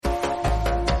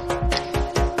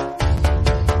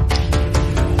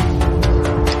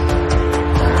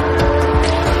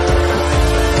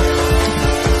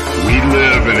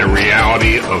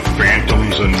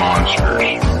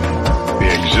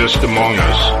among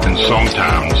us, and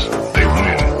sometimes they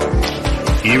win.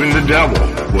 Even the devil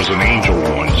was an angel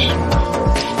once.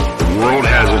 The world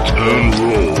has its own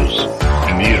rules,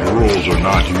 and these rules are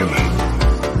not human.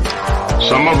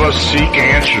 Some of us seek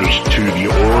answers to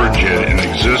the origin and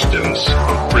existence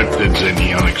of cryptids and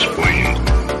the unexplained.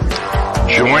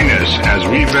 Join us as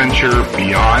we venture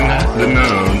beyond the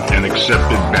known and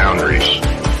accepted boundaries.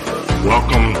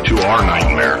 Welcome to our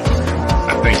nightmare.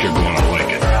 I think you're going to like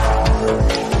it.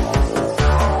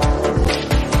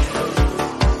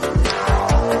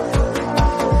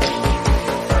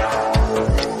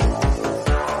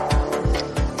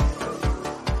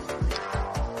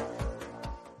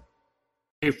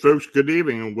 Hey folks, good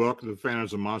evening and welcome to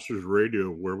Phantoms and Monsters Radio,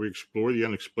 where we explore the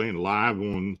unexplained live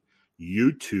on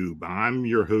YouTube. I'm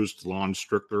your host, Lon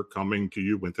Strickler, coming to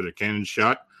you with a cannon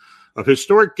shot of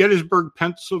historic Gettysburg,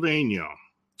 Pennsylvania.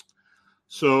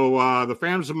 So the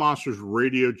Phantoms and Monsters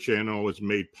Radio channel is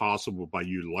made possible by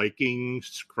you liking,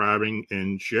 subscribing,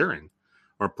 and sharing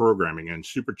our programming. And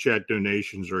Super Chat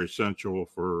donations are essential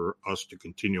for us to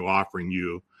continue offering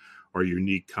you our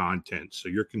unique content. So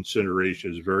your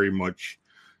consideration is very much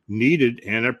needed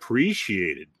and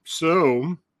appreciated.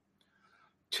 So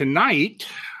tonight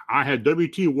I had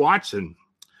W.T. Watson,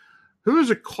 who is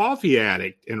a coffee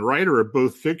addict and writer of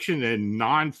both fiction and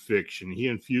nonfiction. He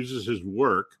infuses his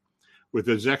work with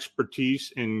his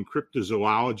expertise in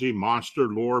cryptozoology, monster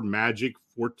lore, magic,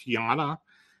 Forteana,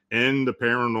 and the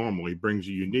paranormal. He brings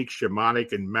a unique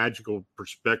shamanic and magical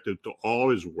perspective to all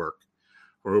his work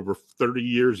for over 30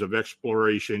 years of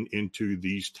exploration into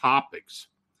these topics.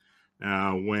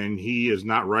 When he is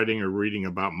not writing or reading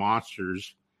about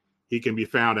monsters, he can be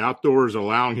found outdoors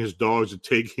allowing his dogs to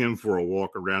take him for a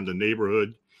walk around the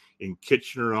neighborhood in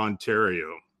Kitchener,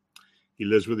 Ontario. He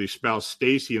lives with his spouse,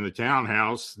 Stacy, in the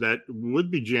townhouse that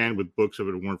would be jammed with books if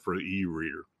it weren't for the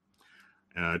e-reader.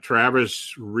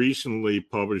 Travis recently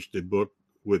published a book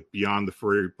with Beyond the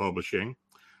Fairy Publishing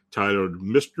titled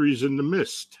Mysteries in the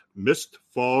Mist,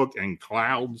 Fog, and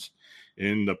Clouds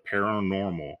in the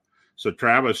Paranormal. So,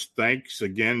 Travis, thanks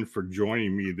again for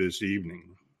joining me this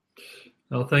evening.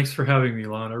 Well, thanks for having me,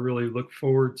 Lon. I really look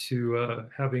forward to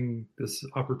having this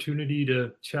opportunity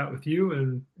to chat with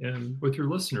you and with your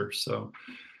listeners. So,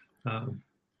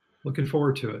 looking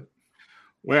forward to it.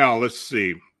 Well, let's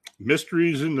see.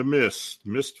 Mysteries in the Mist,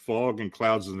 Fog, and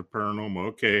Clouds in the Paranormal.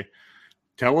 Okay.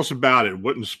 Tell us about it.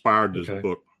 What inspired this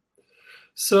book?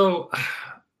 So,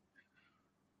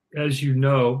 as you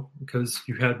know, because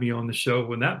you had me on the show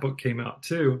when that book came out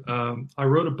too, I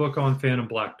wrote a book on Phantom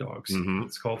Black Dogs. Mm-hmm.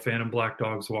 It's called Phantom Black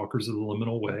Dogs, Walkers of the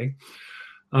Liminal Way.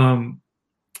 And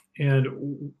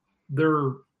there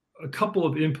are a couple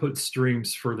of input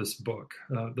streams for this book.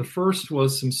 The first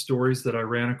was some stories that I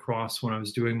ran across when I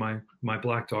was doing my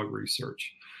black dog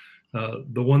research.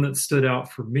 The one that stood out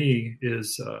for me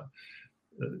is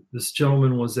this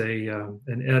gentleman was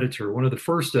an editor, one of the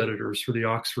first editors for the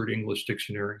Oxford English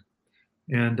Dictionary.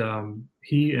 And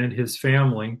he and his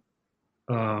family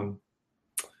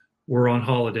were on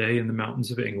holiday in the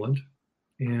mountains of England.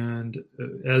 And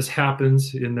as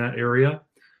happens in that area,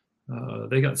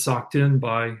 they got socked in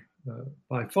by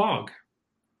fog.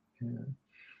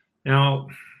 Now,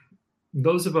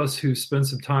 those of us who spend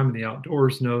some time in the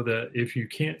outdoors know that if you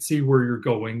can't see where you're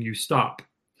going, you stop.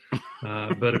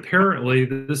 But apparently,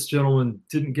 this gentleman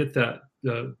didn't get that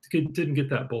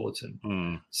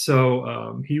bulletin.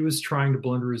 So he was trying to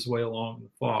blunder his way along the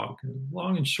fog. And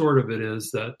long and short of it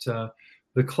is that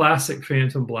the classic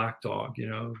Phantom Black Dog,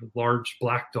 the large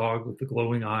black dog with the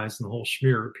glowing eyes and the whole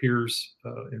schmear, appears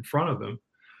in front of him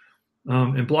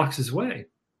and blocks his way,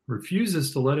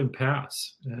 refuses to let him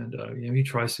pass. And he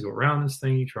tries to go around this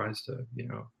thing. He tries to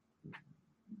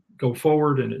go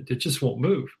forward, and it just won't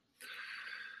move.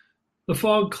 The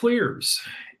fog clears,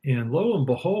 and lo and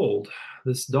behold,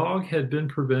 this dog had been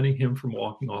preventing him from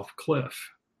walking off a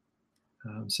cliff.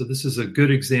 So this is a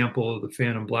good example of the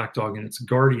Phantom Black Dog and its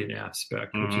guardian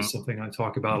aspect, which is something I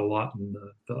talk about a lot in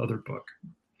the other book.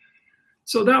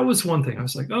 So that was one thing. I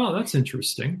was like, oh, that's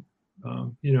interesting.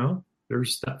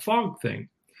 There's that fog thing.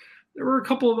 There were a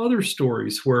couple of other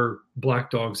stories where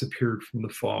black dogs appeared from the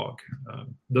fog.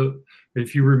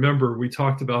 If you remember, we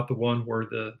talked about the one where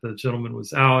the gentleman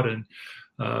was out and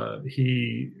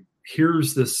he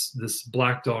hears this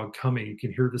black dog coming. You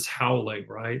can hear this howling,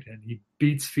 right? And he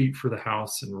beats feet for the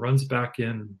house and runs back in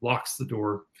and locks the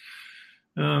door.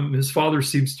 His father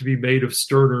seems to be made of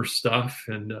sterner stuff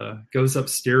and goes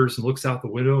upstairs and looks out the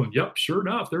window. And yep, sure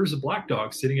enough, there's a black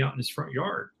dog sitting out in his front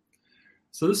yard.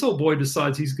 So this old boy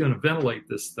decides he's going to ventilate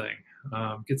this thing,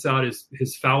 gets out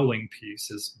his fowling piece,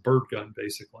 his bird gun,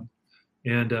 basically,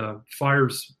 and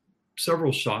fires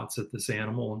several shots at this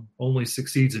animal and only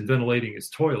succeeds in ventilating his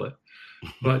toilet.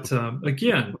 But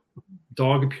again,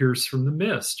 dog appears from the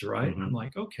mist, right? Mm-hmm. I'm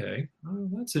like, okay,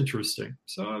 that's interesting.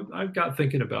 So I've got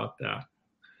thinking about that.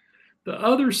 The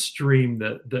other stream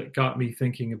that got me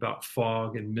thinking about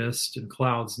fog and mist and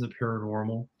clouds and the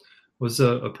paranormal was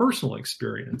a personal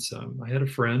experience. I had a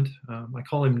friend. I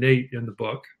call him Nate in the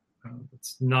book.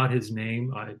 It's not his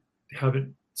name. I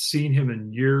haven't seen him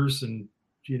in years, and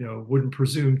wouldn't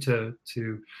presume to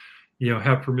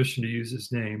have permission to use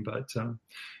his name. But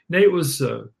Nate was.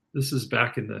 This is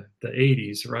back in the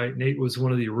 80s, right? Nate was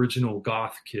one of the original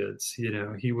goth kids.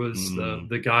 He was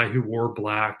the guy who wore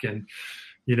black and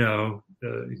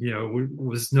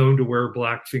was known to wear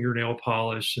black fingernail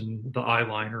polish and the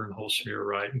eyeliner and the whole schmear,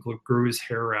 right? And grew his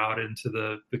hair out into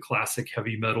the classic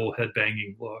heavy metal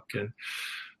headbanging look and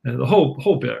the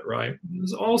whole bit, right? It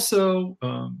was also,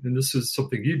 and this is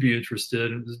something you'd be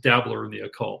interested in, was dabbler in the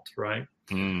occult, right?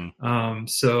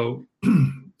 So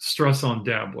stress on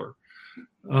dabbler.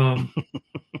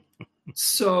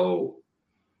 So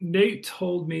Nate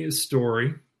told me a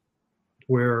story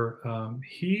where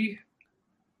he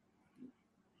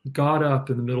got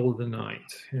up in the middle of the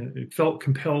night and felt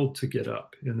compelled to get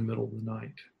up in the middle of the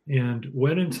night and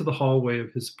went into the hallway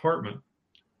of his apartment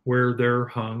where there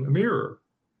hung a mirror.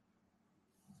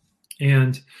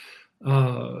 And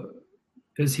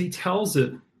as he tells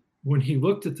it, when he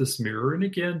looked at this mirror, and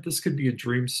again, this could be a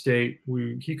dream state.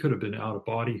 He could have been out of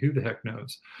body. Who the heck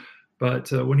knows?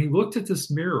 But when he looked at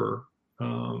this mirror,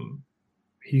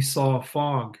 he saw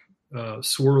fog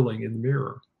swirling in the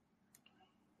mirror.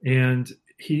 And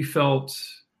he felt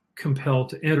compelled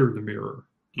to enter the mirror.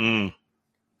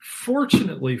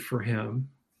 Fortunately for him,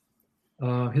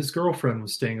 his girlfriend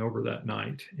was staying over that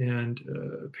night. And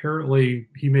apparently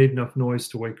he made enough noise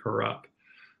to wake her up.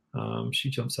 She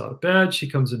jumps out of bed. She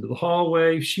comes into the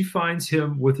hallway. She finds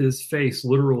him with his face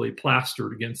literally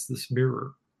plastered against this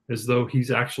mirror, as though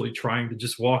he's actually trying to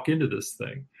just walk into this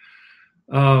thing.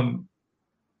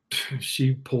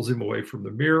 She pulls him away from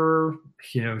the mirror.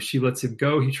 She lets him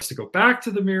go. He tries to go back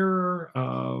to the mirror,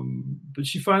 but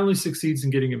she finally succeeds in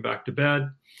getting him back to bed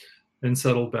and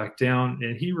settled back down.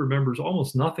 And he remembers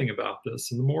almost nothing about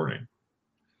this in the morning.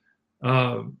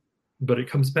 But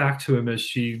it comes back to him as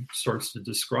she starts to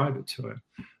describe it to him.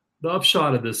 The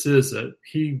upshot of this is that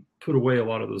he put away a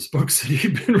lot of those books that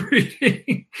he'd been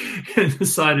reading and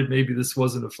decided maybe this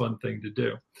wasn't a fun thing to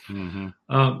do.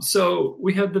 So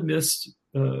we have the mist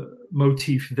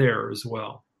motif there as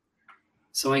well.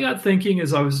 So I got thinking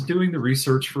as I was doing the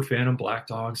research for Phantom Black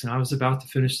Dogs, and I was about to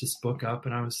finish this book up,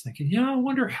 and I was thinking, I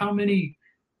wonder how many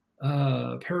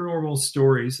paranormal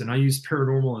stories, and I use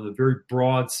paranormal in a very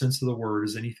broad sense of the word,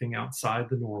 as anything outside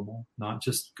the normal, not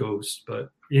just ghosts,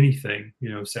 but anything,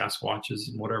 Sasquatches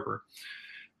and whatever.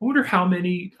 I wonder how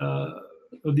many of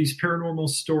these paranormal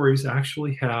stories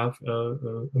actually have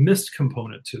a mist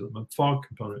component to them, a fog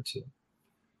component to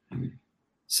them.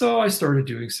 So I started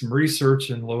doing some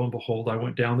research, and lo and behold, I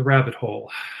went down the rabbit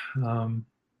hole.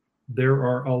 There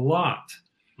are a lot.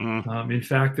 In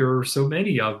fact, there are so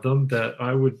many of them that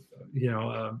I would,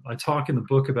 I talk in the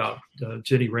book about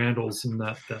Jenny Randles and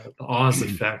the Oz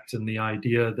effect, and the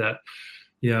idea that,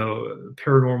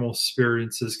 paranormal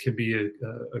experiences can be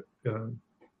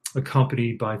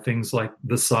accompanied by things like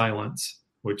the silence,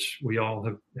 which we all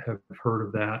have heard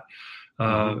of that.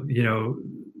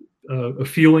 A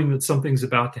feeling that something's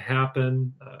about to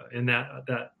happen, and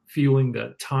that feeling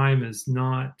that time is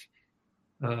not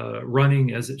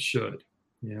running as it should.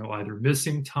 Either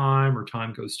missing time, or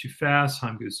time goes too fast,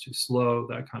 time goes too slow,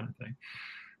 that kind of thing.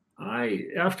 I,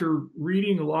 after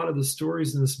reading a lot of the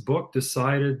stories in this book,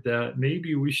 decided that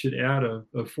maybe we should add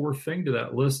a fourth thing to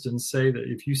that list and say that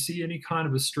if you see any kind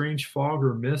of a strange fog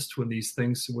or mist when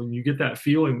you get that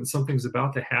feeling that something's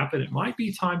about to happen, it might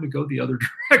be time to go the other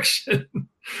direction.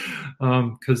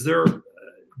 Because there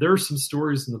are some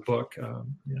stories in the book.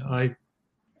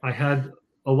 I had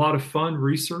a lot of fun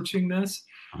researching this.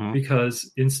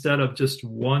 Because instead of just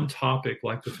one topic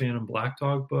like the Phantom Black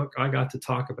Dog book, I got to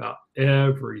talk about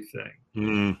everything.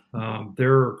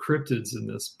 There are cryptids in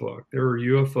this book. There are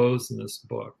UFOs in this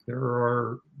book. There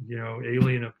are,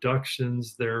 alien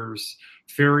abductions. There's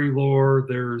fairy lore.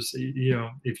 There's,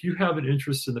 if you have an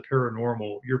interest in the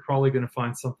paranormal, you're probably going to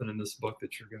find something in this book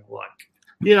that you're going to like.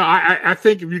 I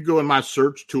think if you go in my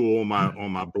search tool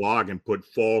on my blog and put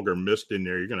fog or mist in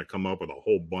there, you're going to come up with a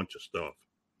whole bunch of stuff.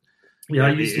 Yeah,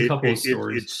 I used a couple of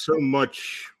stories. It's so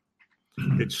much.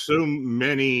 It's so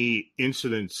many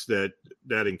incidents that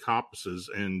encompasses,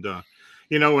 and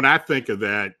when I think of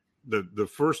that, the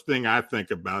first thing I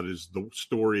think about is the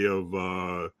story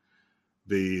of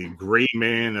the gray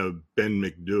man of Ben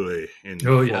McDoy in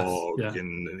Fog, yes.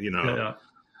 and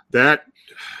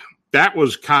that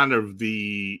was kind of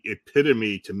the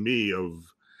epitome to me of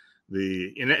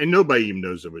and nobody even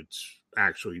knows if it's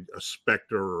actually a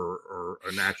specter or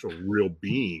an actual real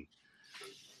being.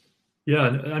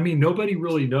 Yeah, I mean, nobody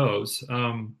really knows.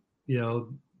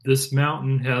 This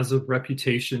mountain has a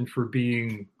reputation for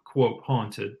being, quote,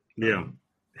 haunted. Yeah.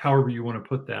 However you want to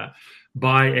put that,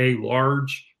 by a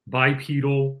large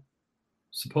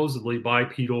supposedly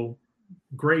bipedal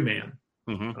gray man.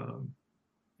 Mm-hmm.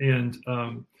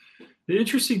 The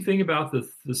interesting thing about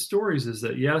the stories is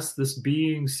that, yes, this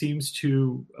being seems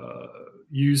to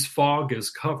use fog as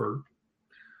cover.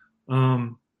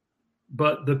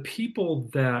 But the people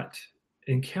that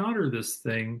encounter this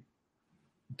thing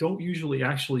don't usually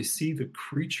actually see the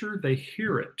creature, they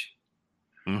hear it.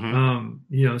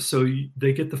 Mm-hmm. So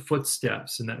they get the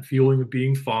footsteps and that feeling of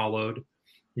being followed,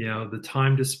 the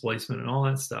time displacement and all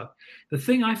that stuff. The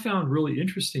thing I found really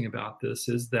interesting about this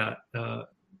is that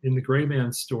in the gray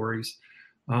man stories,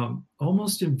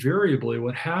 almost invariably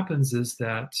what happens is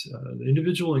that the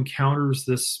individual encounters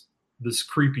this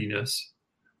creepiness,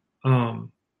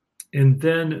 and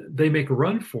then they make a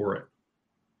run for it.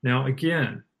 Now,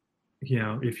 again,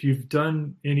 if you've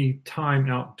done any time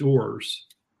outdoors,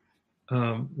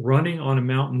 running on a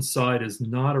mountainside is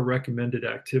not a recommended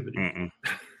activity.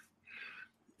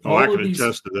 I can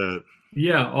attest to that.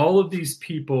 Yeah, all of these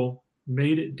people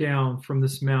made it down from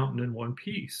this mountain in one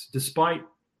piece, despite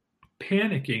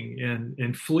panicking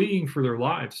and fleeing for their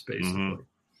lives, basically.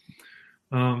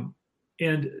 And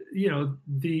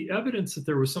the evidence that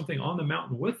there was something on the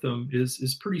mountain with them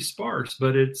is pretty sparse,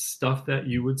 but it's stuff that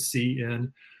you would see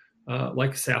in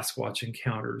like Sasquatch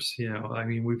encounters. I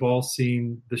mean, we've all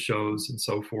seen the shows and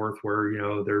so forth where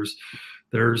there's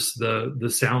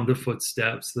the sound of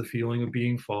footsteps, the feeling of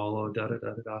being followed, da da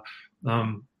da da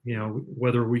da.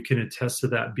 Whether we can attest to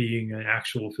that being an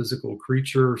actual physical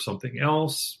creature or something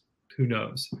else, who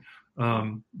knows?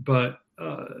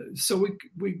 So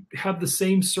we have the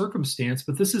same circumstance,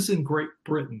 but this is in Great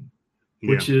Britain,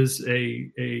 which is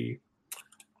a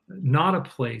not a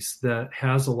place that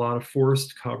has a lot of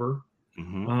forest cover.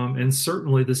 And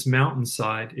certainly this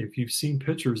mountainside, if you've seen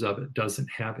pictures of it, doesn't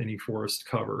have any forest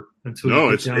cover until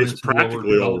you get down into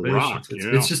practically lower elevations.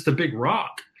 It's just a big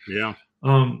rock. Yeah.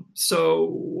 So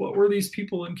what were these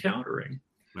people encountering?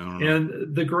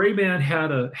 And the gray man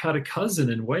had a cousin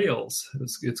in Wales.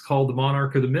 It's called the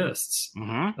Monarch of the Mists,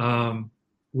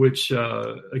 which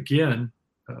again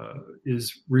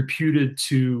is reputed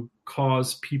to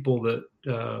cause people that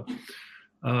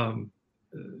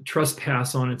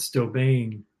trespass on its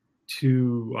domain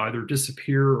to either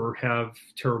disappear or have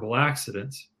terrible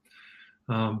accidents.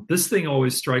 This thing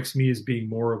always strikes me as being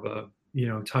more of a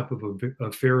type of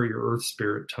a fairy or earth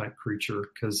spirit type creature,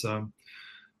 because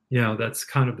that's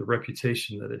kind of the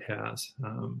reputation that it has.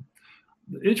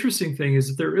 The interesting thing is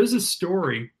that there is a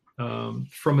story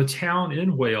from a town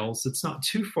in Wales that's not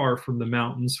too far from the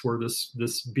mountains where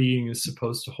this being is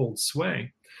supposed to hold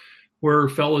sway, where a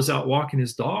fellow's out walking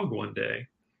his dog one day,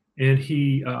 and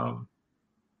he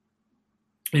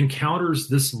encounters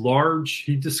this large,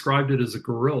 he described it as a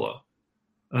gorilla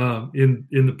in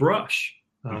the brush.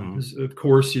 Of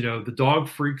course, the dog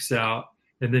freaks out,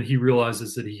 and then he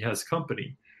realizes that he has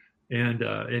company.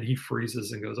 And he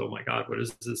freezes and goes, "Oh my God, what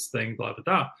is this thing?" Blah, blah,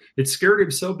 blah. It scared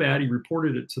him so bad, he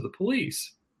reported it to the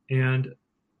police. And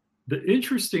the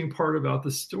interesting part about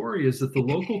the story is that the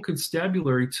local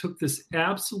constabulary took this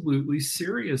absolutely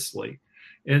seriously,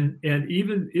 and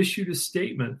even issued a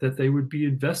statement that they would be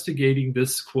investigating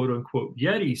this quote unquote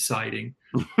Yeti sighting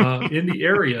in the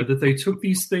area, that they took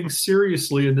these things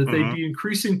seriously, and that they'd be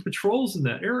increasing patrols in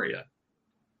that area.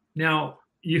 Now,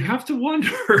 you have to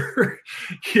wonder,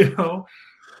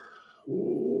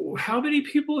 how many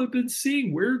people have been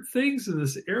seeing weird things in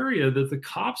this area that the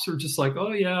cops are just like,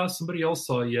 "Oh yeah, somebody else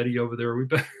saw a Yeti over there. We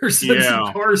better send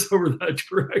some cars over that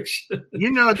direction."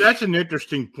 That's an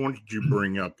interesting point that you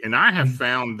bring up. And I have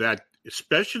found that,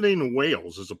 especially in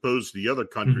Wales, as opposed to the other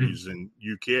countries in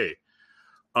UK,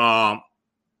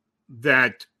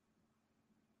 that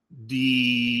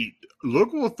the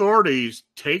local authorities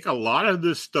take a lot of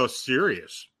this stuff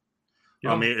serious.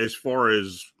 I mean, as far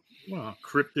as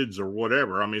cryptids or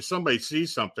whatever. I mean, if somebody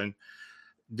sees something,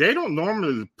 they don't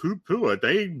normally poo-poo it.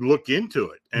 They look into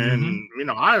it. And,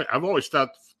 I've always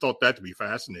thought that to be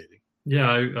fascinating.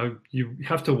 Yeah, you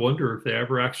have to wonder if they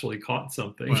ever actually caught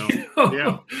something.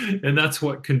 Well, and that's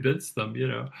what convinced them,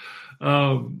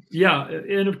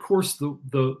 and of course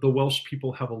the Welsh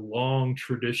people have a long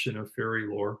tradition of fairy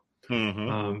lore,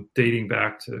 dating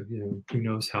back to who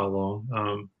knows how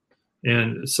long.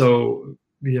 And so,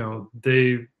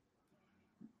 they're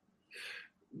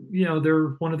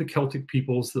one of the Celtic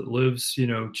peoples that lives,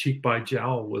 cheek by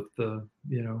jowl with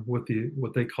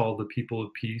what they call the people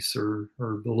of peace, or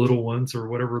the little ones, or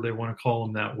whatever they want to call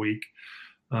them that week.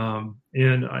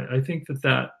 And I think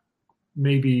that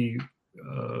maybe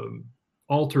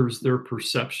alters their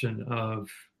perception of,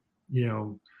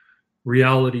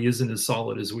 reality isn't as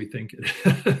solid as we think it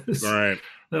is. Right.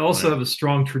 They also have a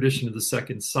strong tradition of the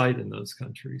second sight in those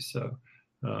countries, so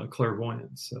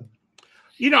clairvoyance. So.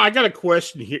 I got a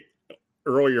question here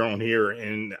earlier on here,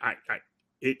 and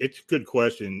it's a good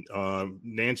question.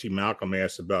 Nancy Malcolm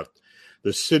asked about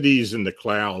the cities in the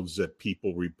clouds that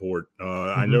people report.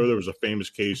 I know there was a famous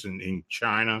case in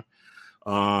China.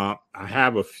 I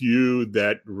have a few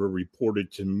that were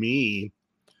reported to me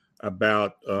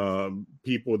about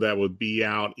people that would be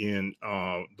out in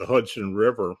the Hudson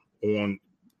River or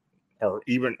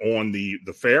even on the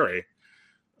ferry,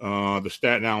 the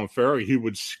Staten Island ferry. He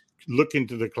would look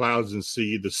into the clouds and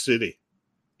see the city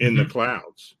in the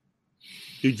clouds.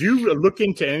 Did you look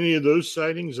into any of those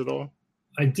sightings at all?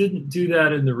 I didn't do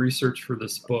that in the research for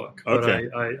this book, but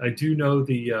I do know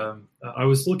I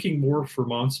was looking more for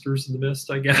monsters in the mist,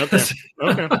 I guess.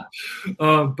 Okay.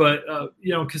 But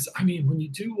because when you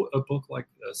do a book like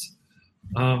this,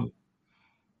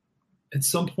 at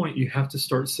some point you have to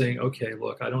start saying, okay,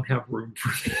 look, I don't have room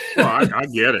for this. Well, I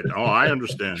get it. Oh, I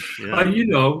understand. Yeah.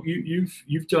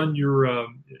 You've done your,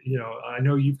 I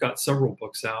know you've got several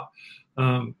books out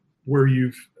where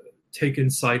you've taken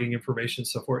sighting information and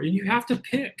so forth, and you have to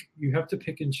pick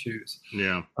and choose.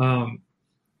 Yeah.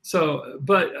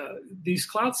 But these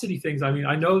Cloud City things,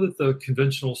 I know that the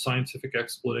conventional scientific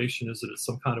explanation is that it's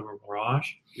some kind of a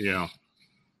mirage. Yeah.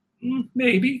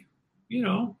 Maybe.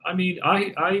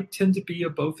 I tend to be a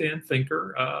both and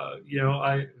thinker.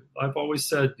 I've always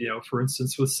said, for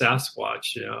instance, with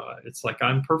Sasquatch, it's like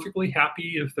I'm perfectly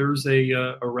happy if there's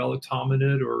a relic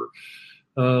hominid or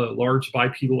a large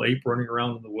bipedal ape running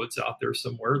around in the woods out there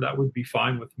somewhere. That would be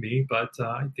fine with me. But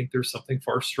I think there's something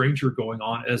far stranger going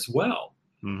on as well.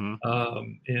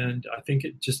 Mm-hmm. And I think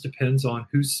it just depends on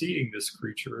who's seeing this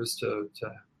creature as to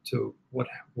what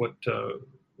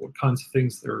kinds of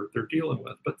things they're dealing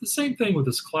with. But the same thing with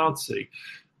this Cloud City.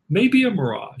 Maybe a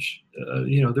mirage.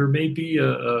 There may be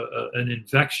an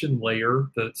infection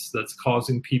layer that's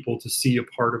causing people to see a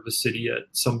part of a city at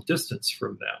some distance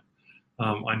from them.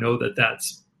 I know that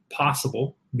that's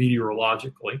possible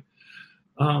meteorologically.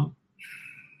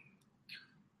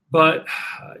 But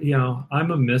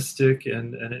I'm a mystic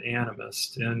and an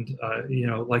animist. And,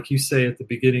 like you say at the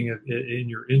beginning in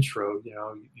your intro,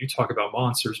 you talk about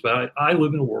monsters, but I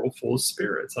live in a world full of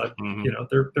spirits.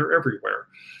 They're everywhere.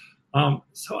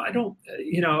 So I don't,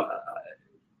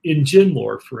 in Jinn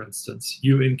lore, for instance,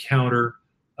 you encounter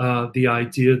the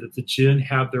idea that the Jinn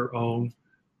have their own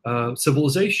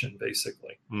civilization,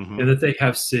 basically, and that they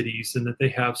have cities and that they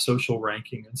have social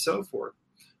ranking and so forth.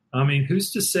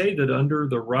 Who's to say that under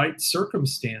the right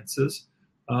circumstances,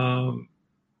 you're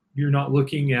not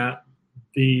looking at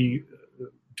the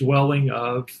dwelling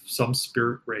of some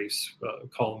spirit race?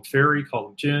 Call them fairy, call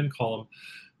them Jinn, call them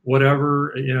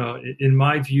whatever. In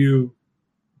my view,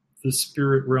 the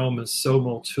spirit realm is so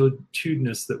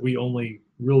multitudinous that we only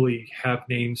really have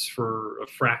names for a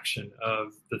fraction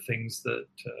of the things that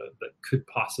could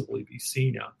possibly be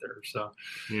seen out there. So,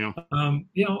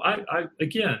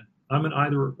 I'm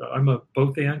a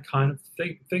both and kind of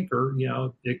thinker.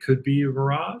 It could be a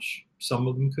mirage. Some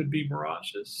of them could be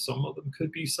mirages. Some of them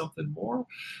could be something more.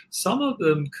 Some of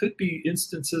them could be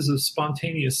instances of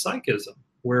spontaneous psychism,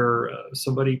 where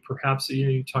somebody, perhaps,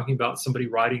 you're talking about somebody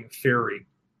riding a ferry.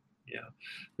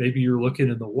 Maybe you're looking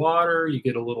in the water, you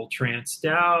get a little tranced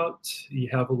out, you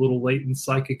have a little latent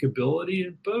psychic ability,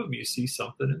 and boom, you see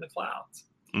something in the clouds.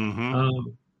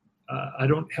 Mm-hmm. I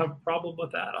don't have a problem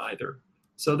with that either.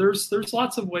 So there's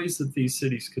lots of ways that these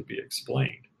cities could be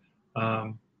explained.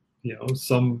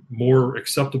 Some more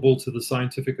acceptable to the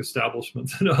scientific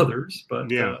establishment than others, but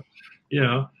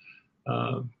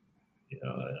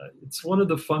it's one of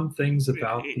the fun things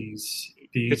about these.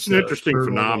 It's an interesting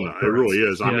phenomenon. It really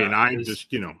is. I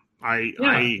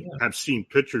have seen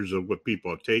pictures of what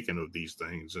people have taken of these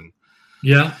things, and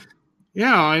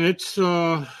and it's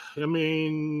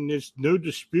it's no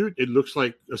dispute. It looks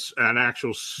like an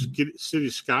actual city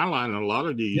skyline in a lot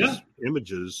of these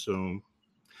images. So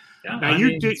now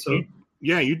you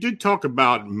did talk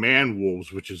about man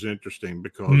wolves, which is interesting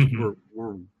because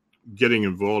we're getting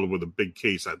involved with a big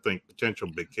case. I think potential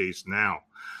big case now.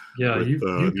 Yeah, you've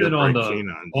been on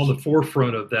the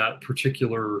forefront of that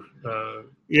particular.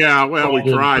 We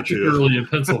tried particularly in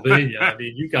Pennsylvania.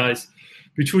 You guys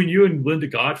between you and Linda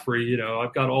Godfrey,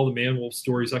 I've got all the man-wolf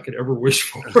stories I could ever wish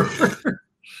for.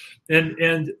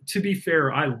 And to be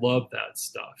fair, I love that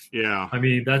stuff. Yeah. I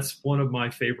mean, that's one of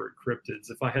my favorite cryptids.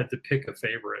 If I had to pick a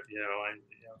favorite,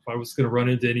 if I was going to run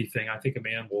into anything, I think a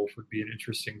man-wolf would be an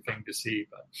interesting thing to see.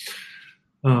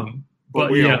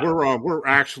 But yeah, we're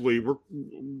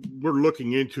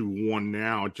looking into one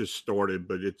now. It just started,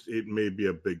 but it may be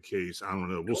a big case. I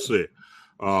don't know. We'll see.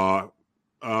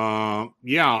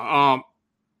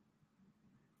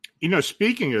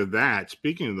 Speaking of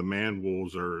the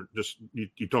man-wolves, are just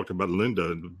you talked about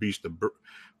Linda and the Beast of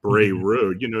Bray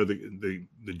Road. The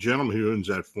gentleman who owns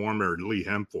that farm there, Lee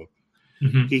Hemphill,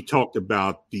 he talked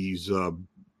about these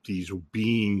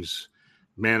beings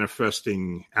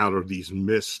manifesting out of these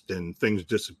mist and things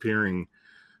disappearing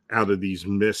out of these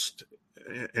mist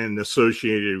and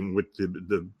associating with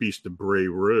the Beast of Bray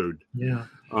Road. Yeah.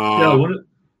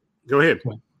 Go ahead.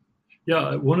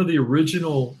 Yeah. One of the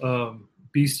original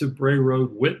Beast of Bray Road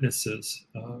witnesses,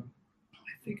 I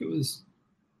think it was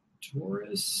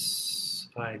Doris.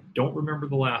 I don't remember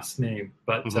the last name,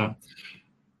 but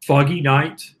foggy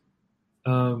night,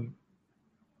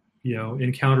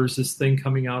 encounters this thing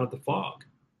coming out of the fog.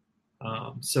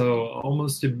 So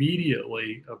almost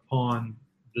immediately upon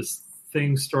this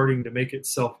thing starting to make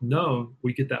itself known,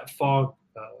 we get that fog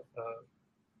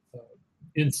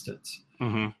instance.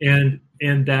 And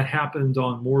that happened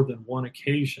on more than one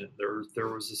occasion. There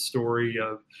was a story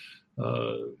of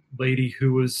a lady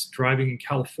who was driving in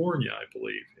California, I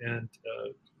believe, and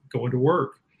going to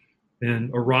work,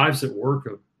 and arrives at work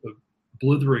a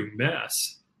blithering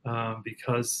mess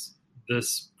because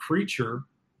this creature,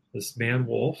 this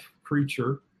man-wolf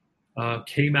creature,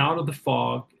 came out of the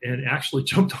fog and actually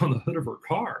jumped on the hood of her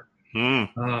car.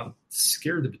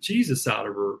 Scared the bejesus out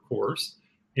of her, of course,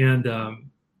 and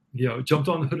jumped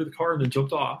on the hood of the car and then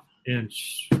jumped off. And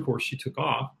of course, she took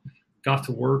off, got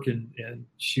to work, and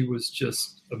she was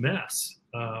just a mess.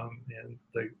 And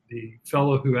the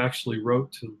fellow who actually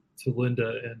wrote to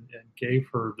Linda and gave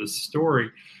her the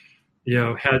story,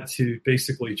 had to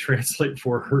basically translate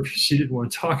for her because she didn't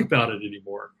want to talk about it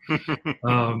anymore.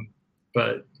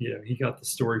 But he got the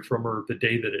story from her the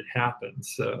day that it happened.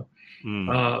 So,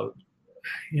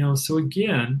 so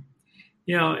again,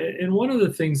 and one of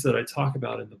the things that I talk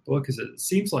about in the book is that it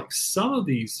seems like some of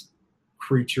these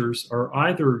creatures are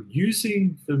either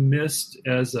using the mist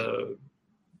as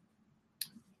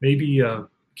maybe a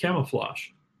camouflage,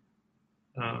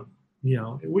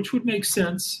 which would make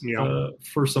sense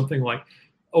for something like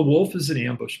a wolf is an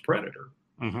ambush predator.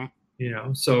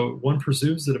 So one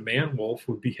presumes that a man-wolf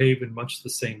would behave in much the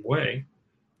same way.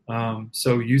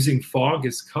 So using fog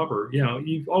as cover,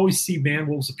 you always see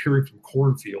man-wolves appearing from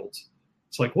cornfields.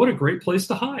 It's like, what a great place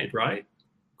to hide, right?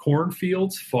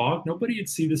 Cornfields, fog, nobody would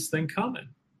see this thing coming.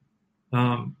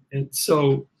 And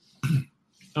so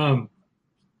you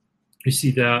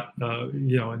see that,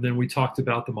 and then we talked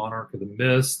about the Monarch of the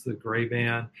Mist, the Gray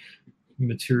Van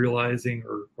materializing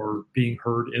or being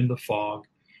heard in the fog.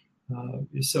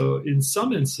 So in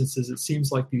some instances, it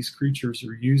seems like these creatures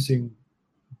are using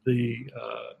the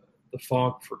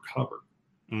fog for cover.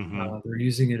 They're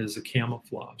using it as a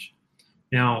camouflage.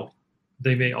 Now,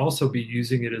 they may also be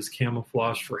using it as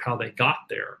camouflage for how they got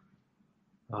there.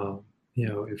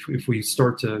 If we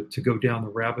start to go down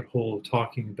the rabbit hole of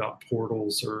talking about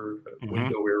portals or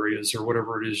window areas or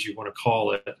whatever it is you want to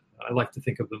call it, I like to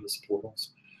think of them as portals.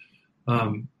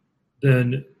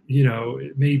 Then,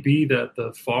 it may be that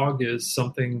the fog is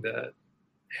something that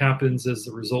happens as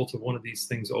the result of one of these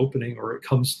things opening, or it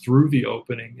comes through the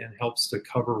opening and helps to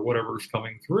cover whatever's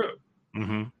coming through.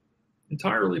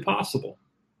 Entirely possible,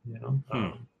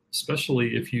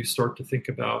 especially if you start to think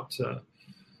about,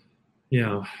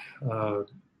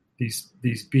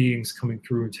 these beings coming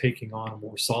through and taking on a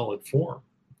more solid form.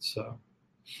 So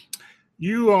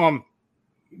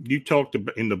you talked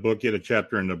about, in the book, you had a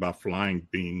chapter about flying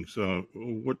beings.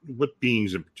 What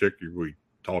beings in particular were you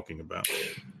talking about?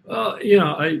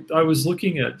 I was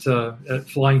looking at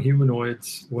flying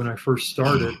humanoids when I first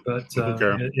started, but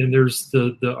and there's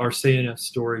the Arsaena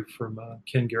story from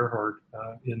Ken Gerhard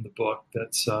in the book.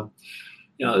 That's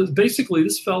basically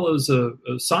this fellow's a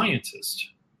scientist.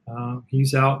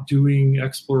 He's out doing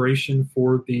exploration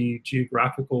for the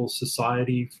Geographical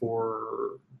Society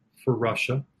for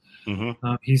Russia.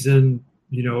 He's in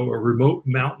a remote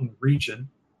mountain region,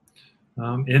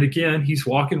 and again he's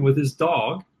walking with his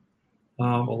dog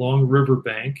along a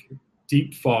riverbank,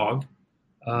 deep fog,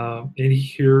 and he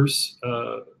hears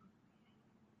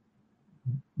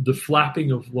the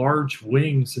flapping of large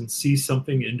wings and sees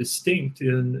something indistinct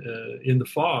in the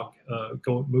fog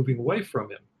moving away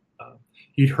from him.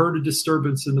 He'd heard a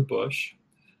disturbance in the bush.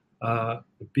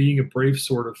 being a brave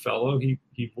sort of fellow, he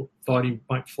thought he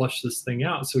might flush this thing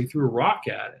out, so he threw a rock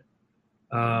at it,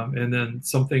 and then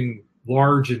something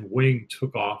large and winged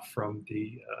took off from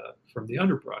the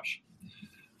underbrush.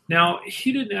 Now,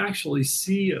 he didn't actually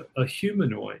see a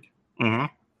humanoid,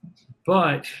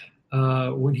 but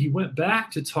when he went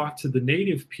back to talk to the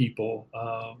native people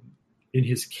in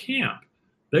his camp,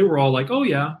 they were all like, "Oh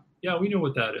yeah, we know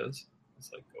what that is."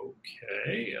 It's like,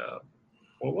 okay,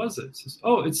 what was it? It says,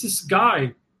 "Oh, it's this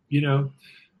guy.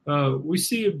 We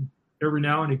see him every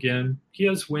now and again. He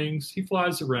has wings. He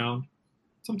flies around.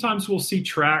 Sometimes we'll see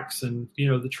tracks, and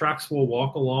the tracks will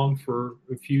walk along for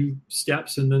a few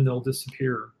steps, and then they'll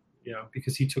disappear.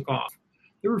 Because he took off."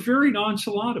 They were very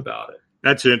nonchalant about it.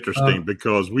 That's interesting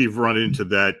because we've run into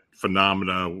that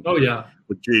phenomena. Oh yeah,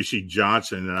 with J.C.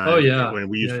 Johnson and I, when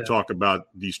we used to talk about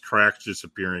these tracks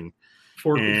disappearing.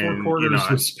 Four Corners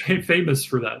was famous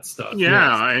for that stuff.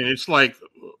 Yeah, and it's like,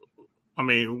 I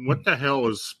mean, what the hell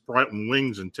is sprouting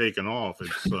wings and taking off?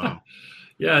 It's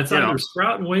it's either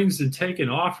sprouting wings and taking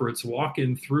off, or it's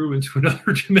walking through into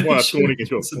another dimension. Well, it's going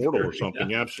into a portal or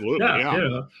something. Yeah. Absolutely,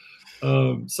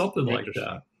 something like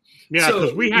that. Yeah,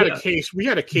 because we had a case. We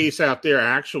had a case out there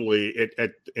actually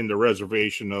in the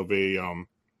reservation of a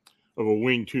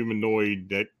winged humanoid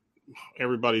that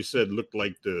everybody said looked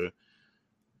like the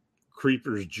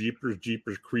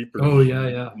Jeepers Creepers. Oh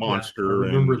yeah, monster. I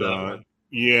remember that one.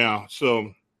 Yeah,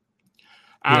 so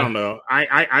I don't know.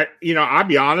 I'll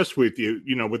be honest with you.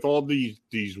 With all these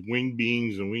winged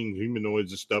beings and winged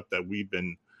humanoids and stuff that we've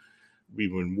been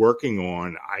working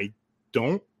on, I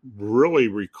don't really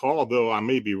recall, though I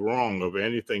may be wrong, of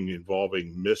anything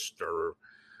involving mist or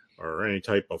any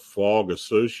type of fog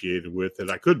associated with it.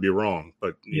 I could be wrong,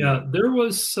 but there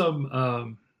was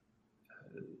some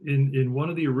in one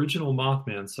of the original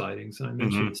Mothman sightings, and I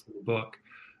mentioned this in the book.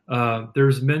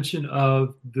 There's mention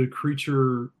of the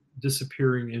creature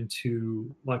disappearing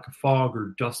into like a fog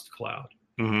or dust cloud.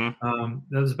 That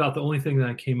was about the only thing that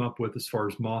I came up with as far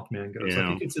as Mothman goes. I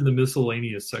think it's in the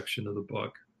miscellaneous section of the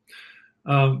book.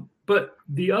 But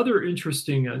the other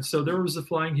interesting, so there was a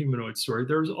flying humanoid story.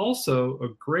 There was also a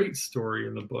great story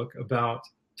in the book about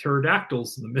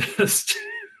pterodactyls in the mist.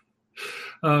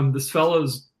 This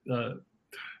fellow's,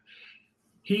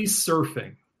 he's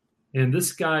surfing, and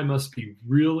this guy must be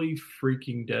really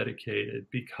freaking dedicated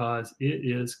because it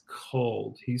is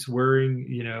cold. He's wearing,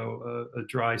 a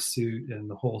dry suit and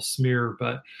the whole smear,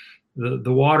 but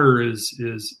the water is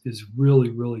really,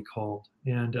 really cold.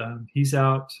 And he's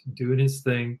out doing his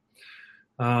thing.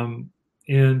 And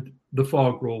the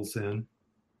fog rolls in,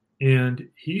 and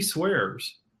he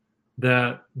swears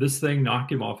that this thing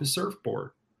knocked him off his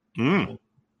surfboard.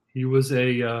 He was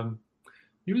a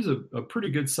pretty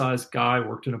good sized guy,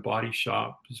 worked in a body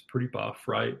shop, was pretty buff,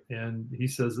 right? And he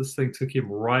says this thing took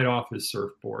him right off his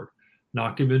surfboard,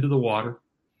 knocked him into the water.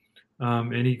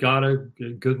 And he got a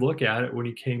good look at it when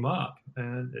he came up.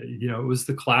 And, it was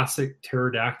the classic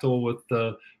pterodactyl with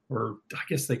or I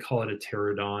guess they call it a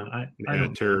pterodon.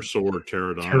 Pterosaur,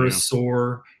 pterodon.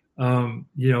 Pterosaur,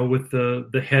 with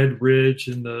the head ridge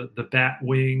and the bat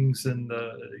wings and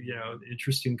the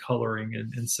interesting coloring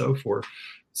and so forth.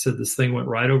 Said this thing went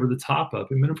right over the top of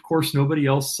him. And of course, nobody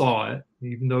else saw it.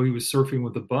 Even though he was surfing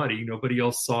with a buddy, nobody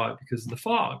else saw it because of the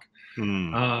fog.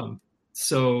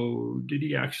 So did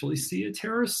he actually see a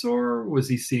pterosaur? Was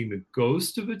he seeing the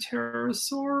ghost of a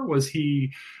pterosaur? Was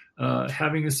he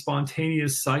having a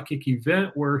spontaneous psychic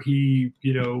event where he,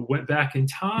 went back in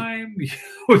time?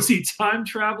 Was he time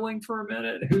traveling for a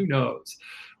minute? Who knows?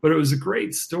 But it was a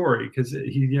great story because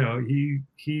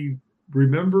he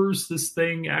remembers this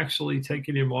thing actually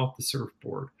taking him off the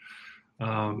surfboard.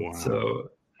 Wow. So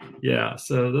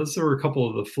those are a couple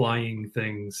of the flying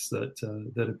things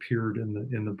that appeared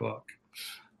in the book.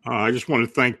 I just want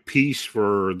to thank Peace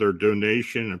for their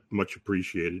donation. Much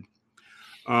appreciated.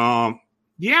 The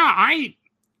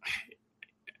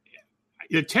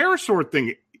pterosaur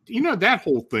thing, that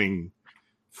whole thing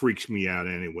freaks me out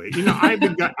anyway.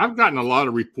 I've gotten a lot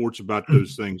of reports about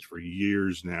those things for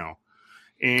years now.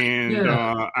 And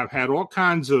I've had all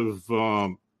kinds of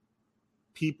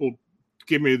people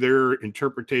give me their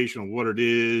interpretation of what it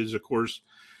is. Of course,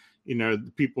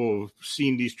 the people have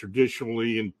seen these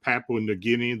traditionally in Papua New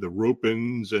Guinea, the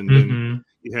Ropins, and then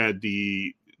you had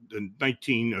the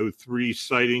 1903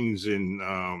 sightings in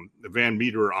Van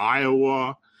Meter,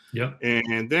 Iowa. Yep.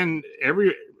 And then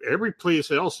every place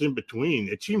else in between.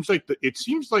 It seems like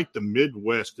the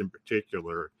Midwest in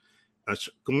particular,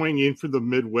 going in for the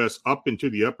Midwest up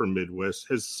into the upper Midwest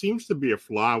seems to be a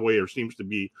flyway, or seems to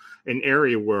be an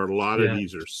area where a lot of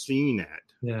these are seen at.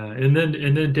 Yeah, and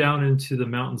then down into the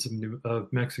mountains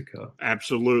of Mexico.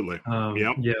 Absolutely.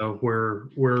 Yep. Yeah, where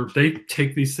they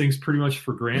take these things pretty much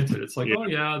for granted. It's like, Yeah. oh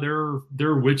yeah, there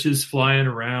are witches flying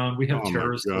around. We have Oh my God.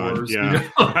 pterosaurs. Yeah.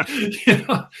 You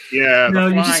know, Yeah. The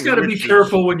you just flying got to be witches.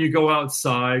 careful when you go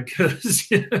outside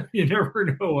because you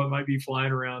never know what might be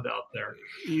flying around out there.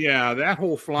 Yeah, that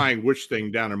whole flying witch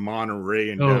thing down in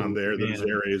Monterey and down there, those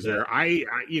areas there.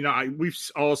 We've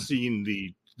all seen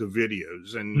the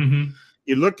videos, and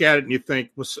you look at it and you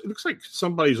think, well, it looks like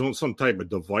somebody's on some type of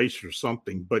device or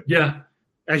something. But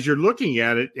as you're looking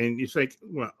at it, and you think,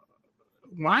 well,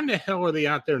 why in the hell are they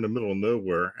out there in the middle of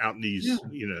nowhere, out in these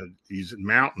these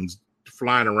mountains,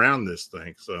 flying around this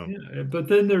thing? So but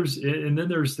then there's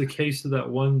the case of that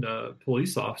one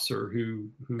police officer who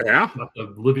got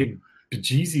the living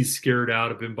bejesus scared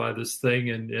out of him by this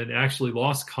thing and actually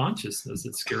lost consciousness.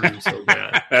 It scared him so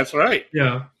bad. That's right.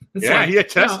 Yeah. He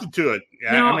attested to it.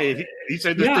 I mean, he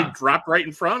said this thing dropped right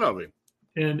in front of him.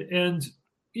 And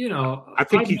I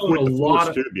think he quit the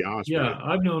force too, to be honest with you.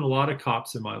 I've known a lot of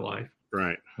cops in my life.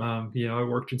 Right. I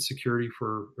worked in security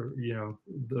for,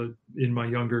 in my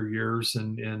younger years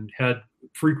and had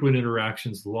frequent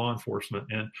interactions with law enforcement.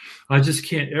 And I just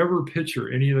can't ever picture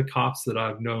any of the cops that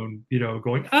I've known,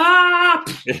 going, ah!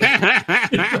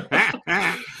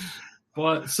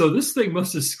 But so this thing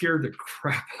must have scared the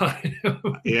crap out of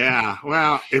him. Yeah.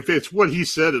 Well, if it's what he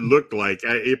said it looked like,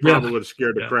 it probably would have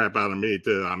scared the crap out of me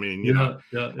too. I mean,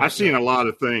 I've seen a lot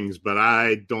of things, but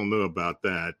I don't know about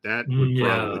that. That would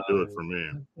probably do it for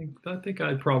me. I think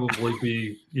I'd probably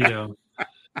be,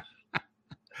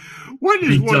 What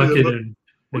is one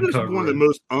of the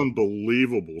most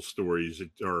unbelievable stories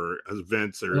or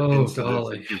events or incidents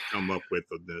that you've come up with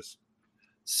of this?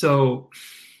 So,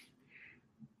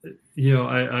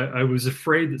 I was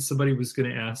afraid that somebody was going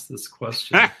to ask this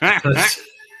question.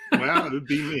 Well, it would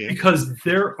be me. Because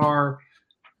there are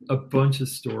a bunch of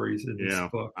stories in this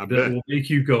book that will make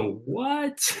you go,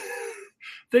 what?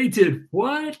 They did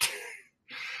what?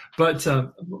 But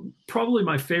probably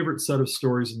my favorite set of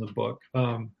stories in the book,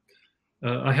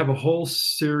 I have a whole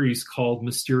series called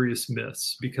Mysterious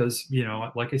Myths because,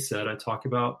 like I said, I talk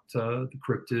about the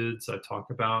cryptids, I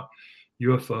talk about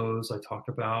UFOs, I talk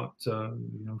about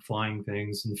flying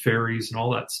things and fairies and all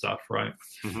that stuff, right?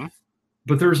 Mm-hmm.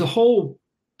 But there's a whole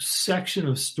section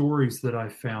of stories that I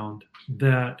found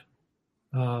that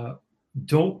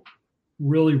don't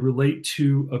really relate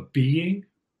to a being.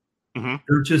 Mm-hmm.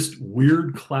 They're just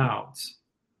weird clouds.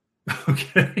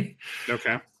 Okay.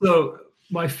 So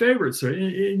my favorite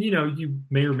story, and you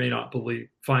may or may not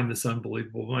find this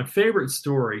unbelievable. My favorite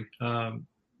story, and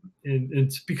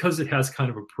it's because it has kind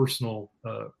of a personal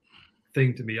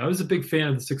thing to me. I was a big fan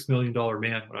of the $6 Million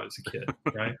Man when I was a kid,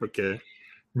 right? Okay.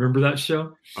 Remember that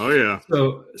show? Oh yeah.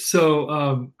 So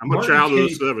I'm a child of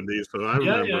the '70s, so I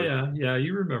remember. Yeah.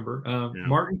 You remember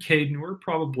Martin Caidin? We're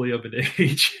probably of an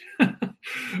age.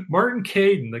 Martin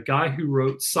Caidin, the guy who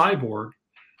wrote Cyborg,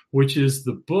 which is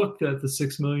the book that the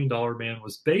 $6 Million Man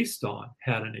was based on,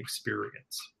 had an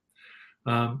experience.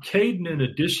 Caidin, in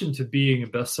addition to being a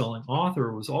best-selling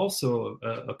author, was also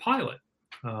a pilot.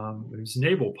 He was a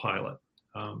naval pilot.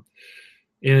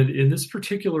 And in this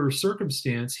particular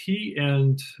circumstance, he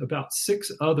and about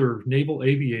 6 other naval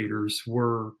aviators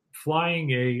were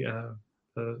flying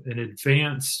an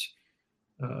advanced,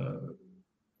 I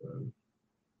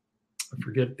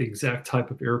forget the exact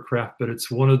type of aircraft, but it's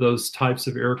one of those types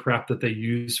of aircraft that they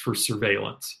use for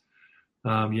surveillance.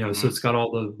 So it's got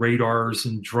all the radars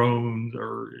and drones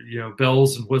or,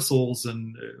 bells and whistles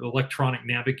and electronic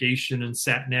navigation and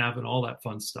sat nav and all that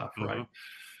fun stuff, right?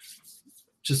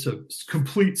 Just a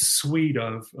complete suite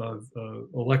of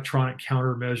electronic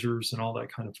countermeasures and all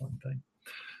that kind of fun thing.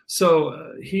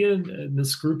 So he and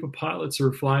this group of pilots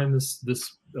are flying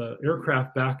this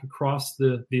aircraft back across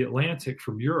the Atlantic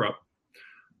from Europe.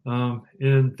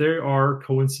 And they are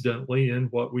coincidentally in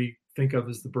what we think of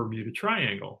as the Bermuda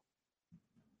Triangle.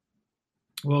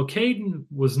 Well, Caidin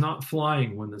was not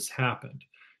flying when this happened.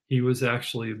 He was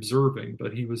actually observing,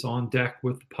 but he was on deck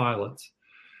with the pilots.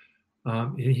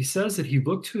 And he says that he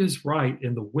looked to his right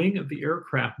and the wing of the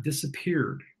aircraft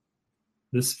disappeared.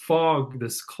 This fog,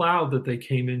 this cloud that they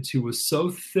came into was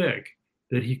so thick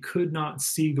that he could not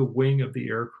see the wing of the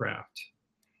aircraft.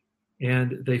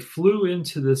 And they flew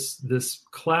into this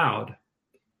cloud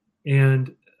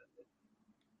and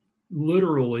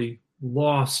literally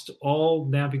lost all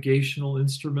navigational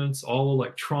instruments, all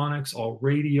electronics, all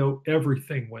radio,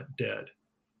 everything went dead.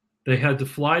 They had to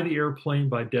fly the airplane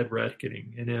by dead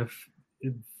reckoning. And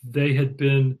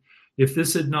if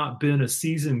this had not been a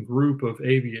seasoned group of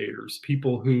aviators,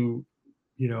 people who,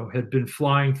 had been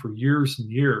flying for years and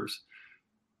years,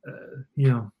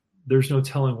 there's no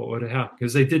telling what would have happened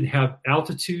because they didn't have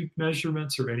altitude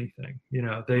measurements or anything.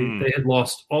 They had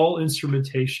lost all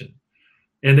instrumentation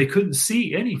and they couldn't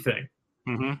see anything.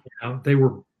 They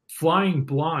were flying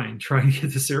blind trying to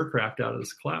get this aircraft out of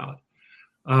this cloud.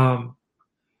 And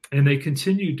they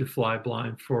continued to fly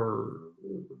blind for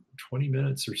 20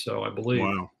 minutes or so, I believe.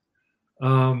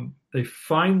 Wow. They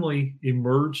finally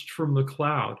emerged from the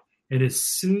cloud. And as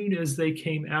soon as they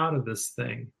came out of this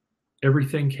thing,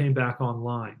 everything came back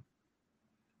online.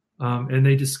 And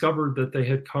they discovered that they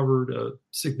had covered a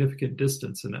significant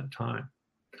distance in that time.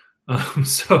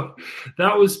 So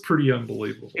that was pretty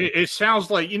unbelievable. It sounds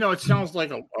like,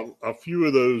 a few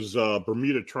of those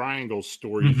Bermuda Triangle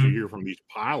stories you hear from these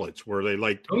pilots where they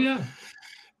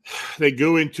they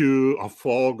go into a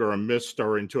fog or a mist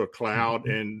or into a cloud,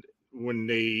 and when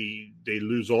they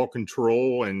lose all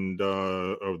control and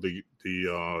of the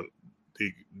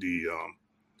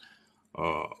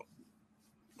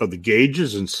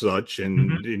gauges and such,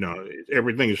 and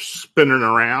everything is spinning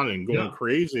around and going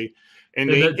crazy, and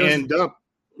they end up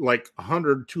like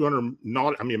 100, 200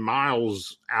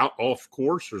 miles out off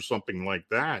course or something like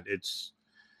that. It's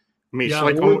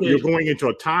like you're going into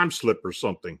a time slip or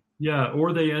something. Yeah,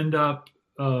 or they end up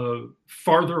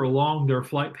farther along their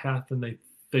flight path than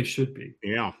they should be.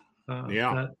 Yeah.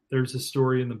 There's a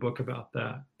story in the book about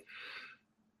that.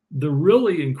 The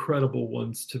really incredible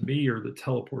ones to me are the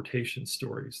teleportation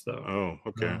stories, though. Oh,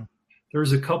 okay.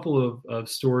 There's a couple of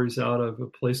stories out of a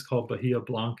place called Bahia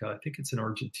Blanca. I think it's in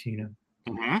Argentina.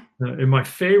 And my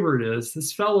favorite is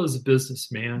this fellow is a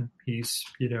businessman. He's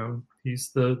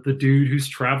the dude who's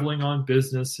traveling on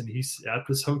business, and he's at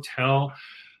this hotel.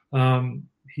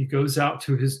 He goes out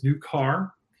to his new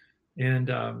car,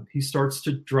 and he starts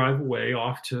to drive away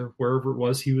off to wherever it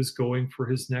was he was going for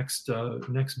his next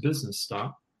business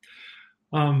stop.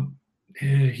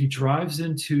 He drives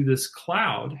into this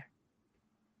cloud,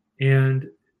 and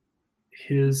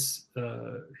his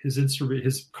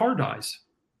car dies.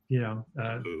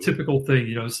 Typical thing.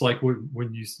 It's like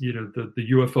when you the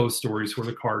UFO stories where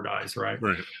the car dies, right?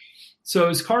 Right. So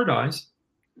his car dies.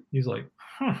 He's like,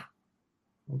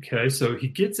 okay. So he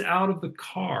gets out of the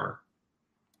car,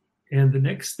 and the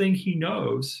next thing he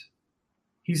knows,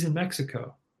 he's in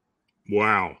Mexico.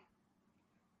 Wow.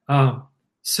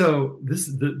 So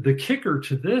the kicker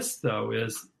to this, though,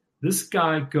 is this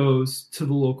guy goes to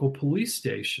the local police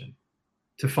station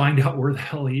to find out where the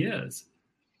hell he is.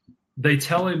 They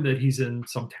tell him that he's in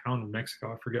some town in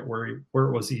Mexico. I forget where it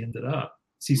was he ended up.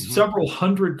 So he's several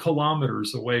hundred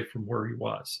kilometers away from where he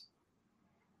was.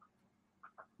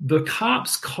 The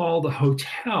cops call the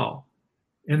hotel,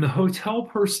 and the hotel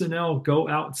personnel go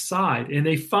outside, and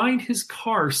they find his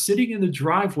car sitting in the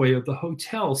driveway of the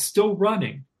hotel, still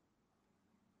running.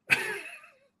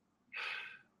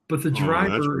 But the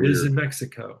driver is in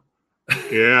Mexico.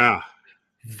 Yeah.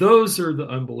 Those are the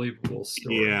unbelievable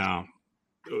stories. Yeah.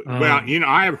 Well,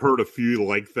 I have heard a few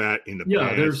like that in the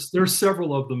past. Yeah, there's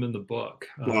several of them in the book.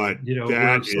 But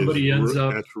that's really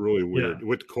weird. Yeah.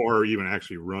 With the car even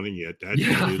actually running yet.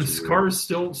 This car is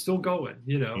still going,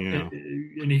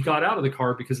 and he got out of the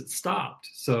car because it stopped.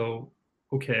 So,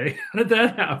 okay, how did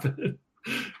that happen?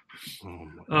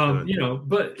 But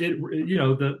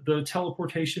the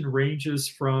teleportation ranges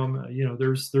from,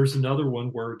 there's another one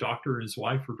where a doctor and his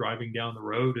wife are driving down the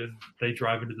road, and they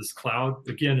drive into this cloud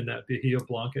again in that Bahia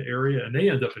Blanca area, and they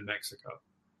end up in Mexico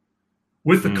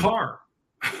with the car.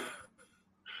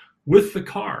 With the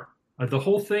car. The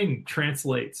whole thing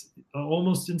translates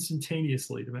almost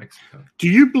instantaneously to Mexico. Do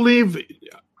you believe,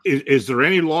 is there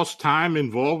any lost time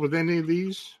involved with any of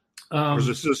these? Or is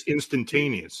it just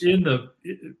instantaneous? In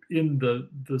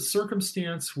the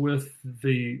circumstance with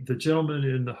the gentleman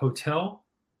in the hotel,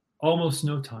 almost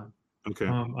no time. Okay.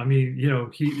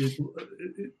 He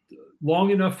long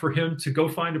enough for him to go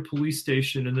find a police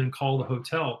station and then call the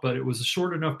hotel, but it was a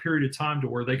short enough period of time to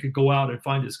where they could go out and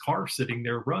find his car sitting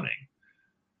there running.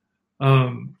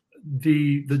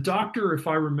 The doctor, if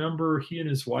I remember, he and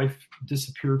his wife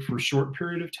disappeared for a short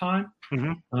period of time.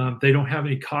 They don't have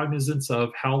any cognizance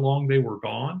of how long they were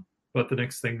gone, but the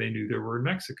next thing they knew, they were in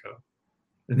Mexico,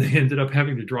 and they ended up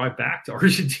having to drive back to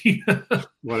Argentina.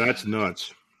 Well, that's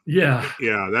nuts. Yeah,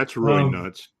 that's really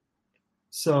nuts.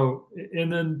 So,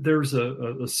 and then there's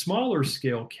a smaller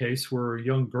scale case where a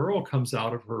young girl comes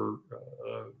out of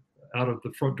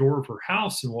the front door of her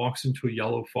house and walks into a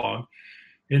yellow fog.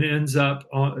 And ends up,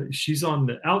 she's on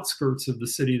the outskirts of the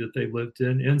city that they lived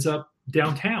in, ends up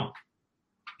downtown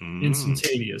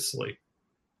instantaneously.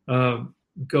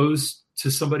 goes to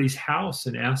somebody's house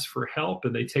and asks for help,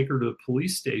 and they take her to the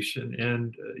police station,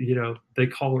 and they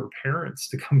call her parents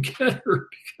to come get her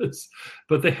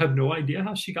but they have no idea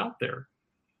how she got there.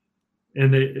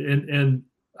 And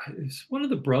one of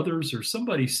the brothers or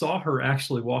somebody saw her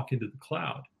actually walk into the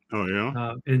cloud. Oh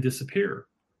yeah. And disappear,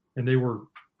 and they were,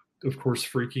 of course,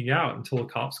 freaking out until the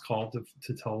cops called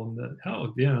to tell them that,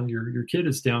 oh yeah, your kid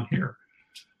is down here.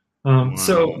 Wow.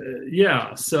 So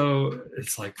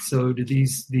it's like, so do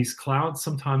these clouds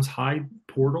sometimes hide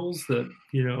portals that,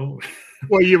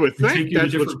 well, you would think take you to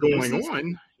that's what's different going places?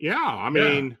 on. Yeah. I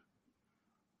mean,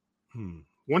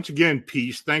 once again,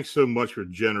 Peace, thanks so much for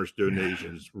generous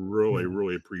donations. Really,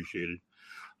 really appreciated.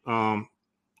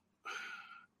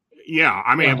 Yeah.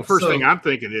 I mean, the first thing I'm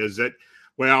thinking is that,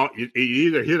 well, it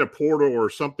either hit a portal or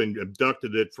something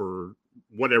abducted it for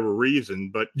whatever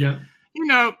reason. But, yeah,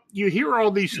 you hear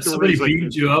all these stories. Somebody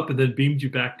beamed you up and then beamed you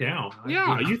back down.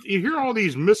 Yeah. You hear all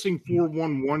these missing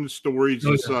 411 stories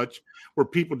and such, where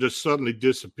people just suddenly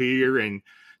disappear. And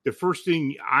the first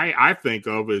thing I think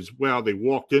of is, well, they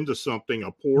walked into something,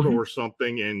 a portal or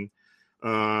something, and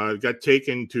got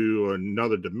taken to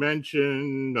another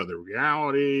dimension, another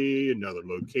reality, another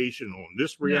location on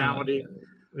this reality. Yeah.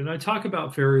 And I talk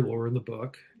about fairy lore in the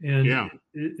book, and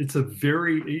it's a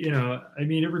very,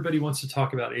 everybody wants to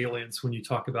talk about aliens when you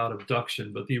talk about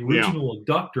abduction, but the original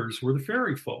abductors were the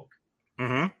fairy folk,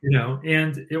 and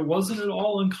it wasn't at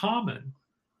all uncommon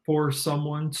for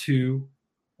someone to,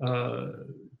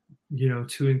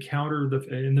 to encounter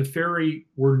the fairy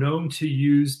were known to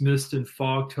use mist and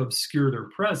fog to obscure their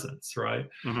presence, right?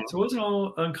 So it wasn't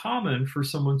all uncommon for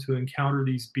someone to encounter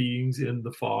these beings in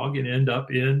the fog and end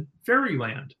up in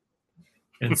fairyland.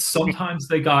 And sometimes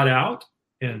they got out,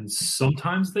 and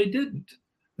sometimes they didn't.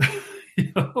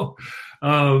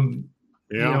 And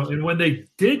when they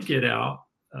did get out,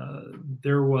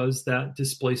 there was that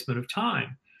displacement of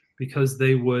time, because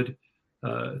they would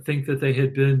think that they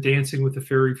had been dancing with the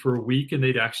fairy for a week, and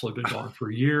they'd actually been gone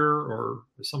for a year or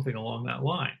something along that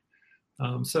line.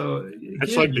 So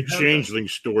that's like the changeling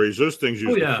stories. Those things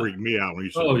used to freak me out when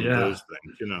you saw those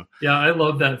things, Yeah, I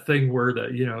love that thing where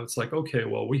that, it's like, okay,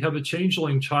 well, we have a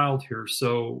changeling child here,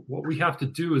 so what we have to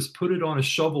do is put it on a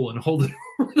shovel and hold it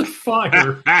over the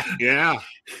fire. Yeah.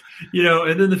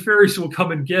 And then the fairies will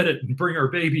come and get it and bring our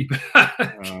baby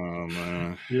back. Oh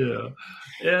man. Yeah.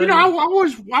 And, I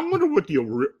wonder what the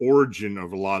origin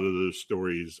of a lot of those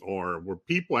stories are. Were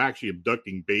people actually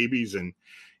abducting babies, and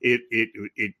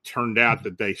it turned out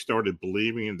that they started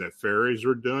believing that fairies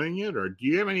were doing it? Or do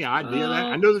you have any idea of that?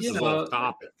 I know this is off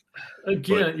topic.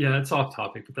 It's off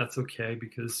topic, but that's okay,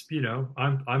 because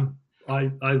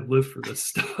I live for this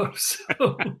stuff.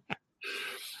 So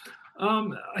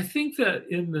I think that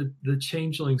in the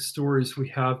changeling stories we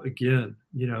have, again,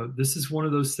 this is one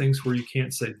of those things where you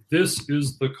can't say this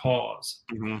is the cause.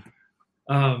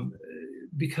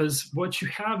 Because what you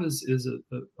have is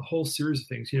a whole series of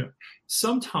things.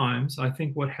 Sometimes I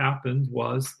think what happened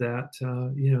was that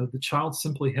the child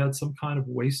simply had some kind of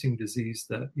wasting disease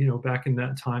that back in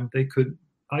that time they couldn't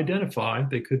identify,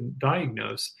 they couldn't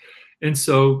diagnose, and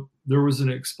so there was an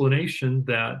explanation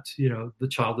that the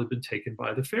child had been taken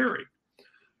by the fairy.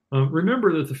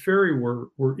 Remember that the fairy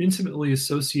were intimately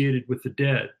associated with the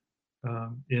dead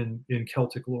in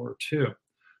Celtic lore too.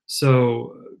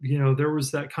 So, there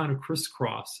was that kind of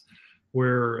crisscross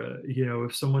where,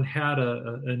 if someone had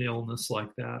an illness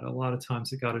like that, a lot of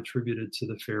times it got attributed to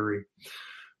the fairy.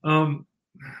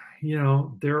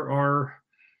 There are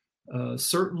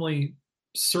certainly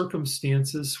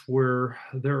circumstances where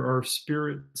there are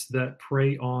spirits that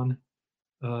prey on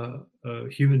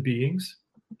human beings.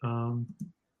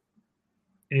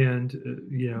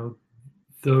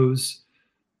 Those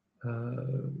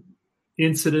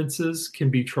incidences can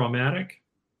be traumatic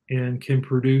and can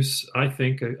produce, I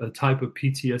think, a type of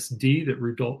PTSD that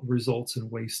results in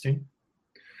wasting.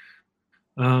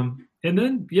 And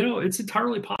then, it's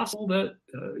entirely possible that,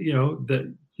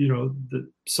 that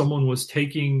someone was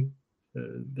taking,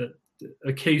 that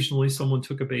occasionally someone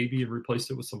took a baby and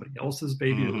replaced it with somebody else's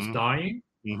baby that was dying.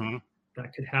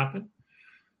 That could happen.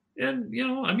 And,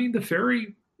 the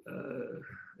fairy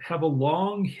have a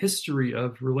long history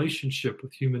of relationship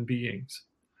with human beings.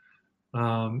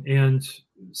 And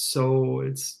so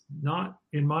it's not,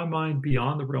 in my mind,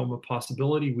 beyond the realm of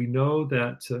possibility. We know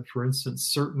that, for instance,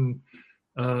 certain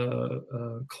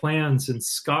clans in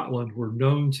Scotland were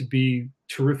known to be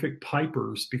terrific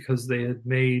pipers because they had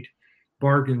made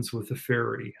bargains with the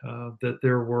fairy, that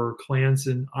there were clans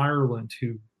in Ireland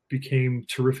who became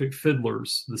terrific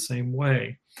fiddlers the same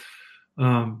way.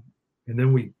 And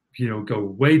then we go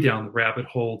way down the rabbit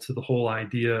hole to the whole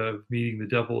idea of meeting the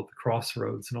devil at the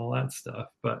crossroads and all that stuff.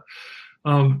 But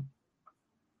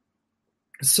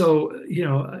so,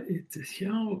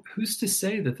 who's to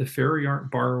say that the fairy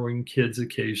aren't borrowing kids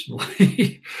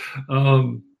occasionally?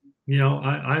 I'm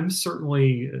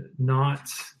certainly not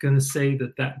going to say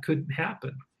that couldn't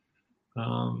happen,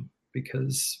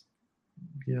 because,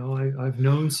 I've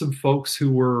known some folks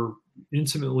who were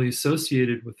intimately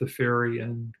associated with the fairy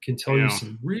and can tell you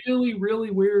some really,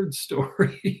 really weird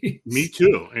stories. Me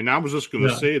too. And I was just going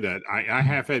to say that I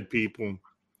have had people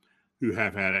who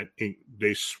have had it,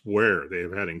 they swear they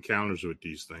have had encounters with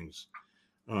these things.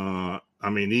 It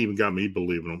even got me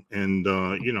believing them. And,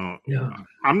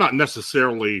 I'm not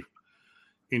necessarily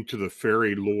into the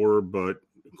fairy lore, but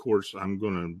of course I'm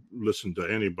going to listen to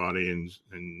anybody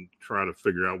and try to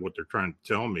figure out what they're trying to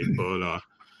tell me. But,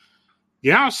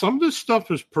 some of this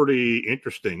stuff is pretty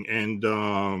interesting. And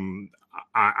I'm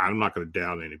not going to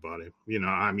doubt anybody. You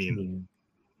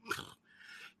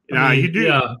do.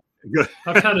 Yeah.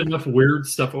 I've had enough weird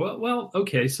stuff. Well,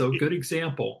 okay. So good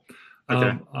example.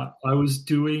 Okay. I was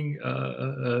doing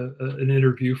an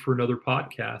interview for another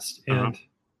podcast and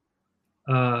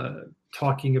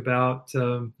talking about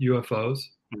UFOs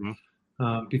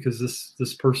because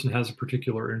this person has a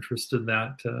particular interest in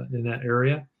that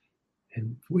area,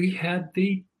 and we had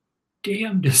the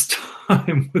damnedest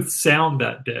time with sound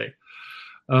that day.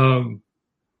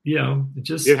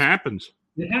 It happens.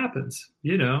 It happens,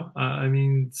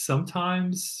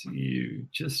 sometimes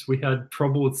we had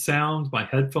trouble with sound. My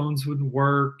headphones wouldn't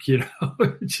work, we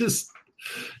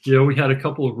had a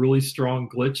couple of really strong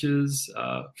glitches,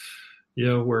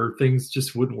 where things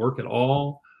just wouldn't work at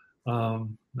all.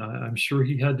 I'm sure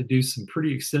he had to do some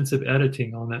pretty extensive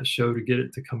editing on that show to get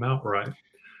it to come out right.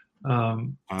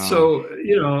 So,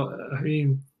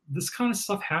 this kind of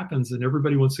stuff happens and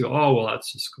everybody wants to go, oh, well,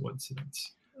 that's just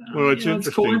coincidence. Well, it's interesting.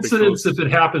 It's coincidence if it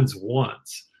happens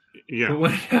once. Yeah. But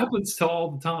when it happens to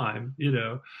all the time,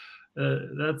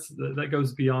 that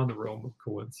goes beyond the realm of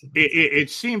coincidence. It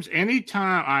seems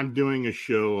anytime I'm doing a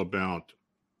show about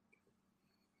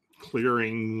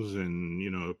clearings and,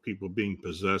 people being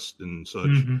possessed and such,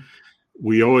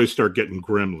 we always start getting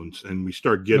gremlins and we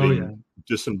start getting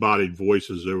disembodied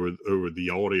voices over the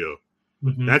audio.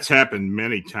 That's happened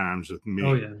many times with me.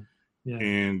 Oh, yeah.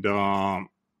 And,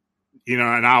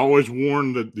 and I always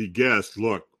warn the guest,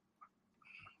 look,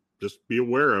 just be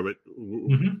aware of it.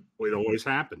 It always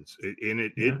happens.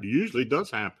 It usually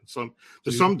does happen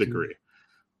to some degree.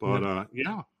 But,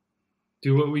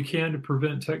 do what we can to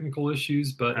prevent technical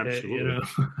issues, but absolutely.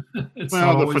 It's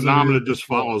the phenomena just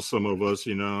follows some of us,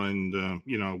 and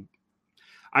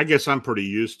I guess I'm pretty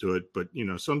used to it, but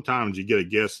sometimes you get a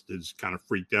guest that's kind of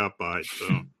freaked out by it.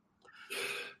 So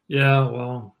yeah,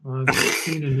 well, I've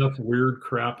seen enough weird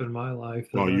crap in my life.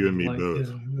 Well, you and me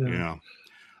both.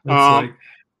 Yeah.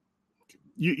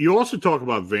 You also talk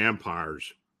about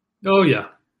vampires. Oh yeah.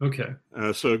 Okay.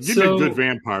 So give me a good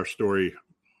vampire story.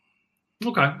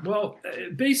 Okay. Well,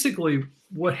 basically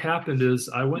what happened is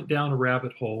I went down a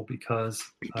rabbit hole because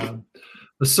a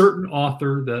certain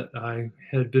author that I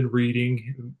had been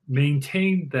reading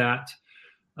maintained that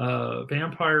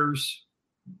vampires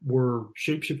were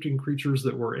shape-shifting creatures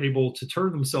that were able to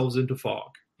turn themselves into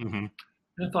fog. And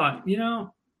I thought,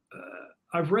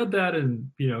 I've read that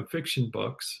in, fiction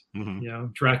books.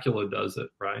 Dracula does it,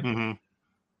 right?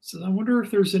 So I wonder if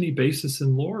there's any basis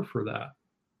in lore for that.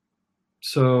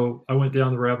 So I went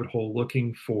down the rabbit hole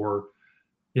looking for,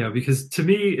 because to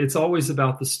me, it's always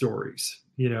about the stories,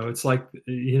 it's like,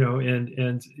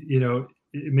 and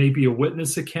it may be a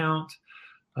witness account,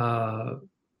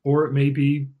 or it may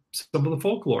be some of the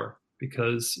folklore,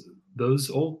 because those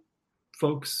old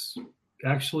folks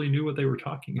actually knew what they were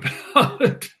talking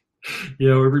about.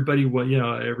 Everybody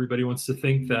wants to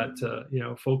think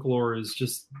that, folklore is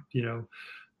just,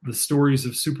 the stories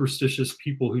of superstitious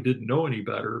people who didn't know any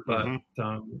better, but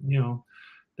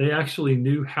they actually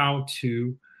knew how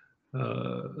to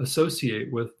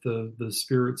associate with the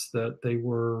spirits that they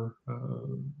were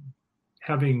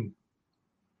having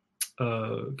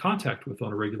contact with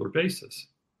on a regular basis.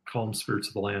 Call them spirits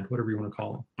of the land, whatever you want to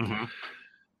call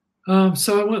them.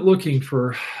 So I went looking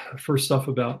for stuff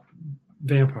about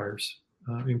vampires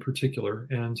in particular,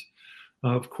 and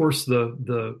of course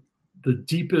the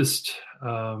deepest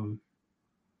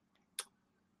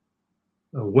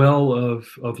well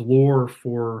of lore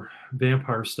for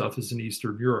vampire stuff is in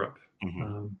Eastern Europe.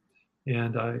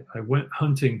 And I went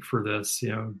hunting for this,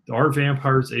 are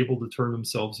vampires able to turn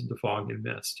themselves into fog and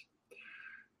mist?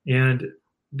 And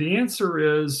the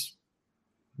answer is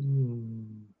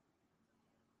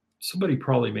somebody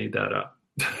probably made that up.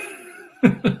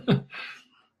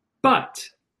 But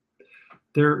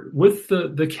there, with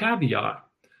the caveat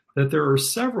that there are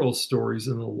several stories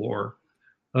in the lore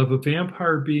of a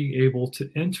vampire being able to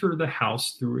enter the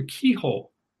house through a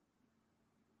keyhole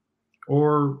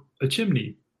or a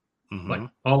chimney, like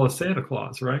a la Santa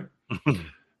Claus, right?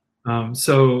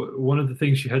 So one of the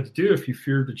things you had to do if you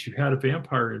feared that you had a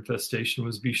vampire infestation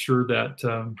was be sure that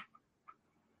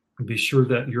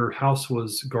your house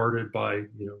was guarded by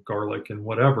garlic and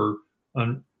whatever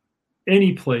on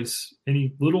any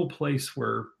little place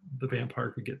where the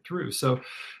vampire could get through. So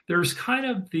there's kind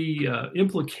of the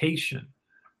implication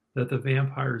that the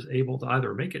vampire is able to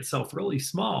either make itself really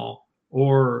small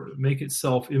or make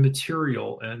itself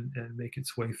immaterial and make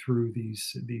its way through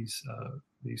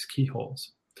these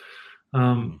keyholes.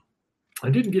 I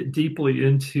didn't get deeply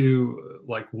into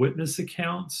like witness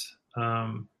accounts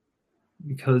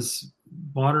because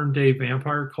modern day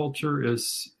vampire culture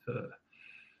is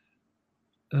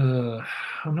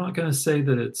I'm not going to say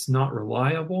that it's not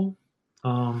reliable,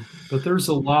 but there's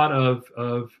a lot of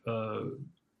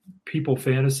people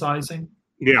fantasizing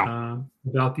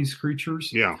about these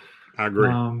creatures. Yeah, I agree.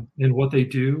 And what they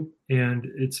do. And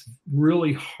it's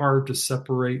really hard to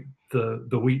separate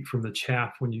the wheat from the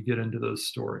chaff when you get into those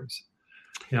stories.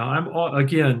 I'm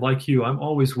again, like you, I'm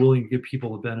always willing to give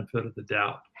people the benefit of the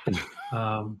doubt.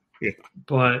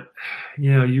 But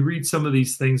you read some of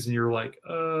these things and you're like,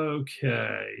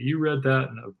 okay, you read that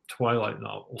in a Twilight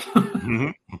novel.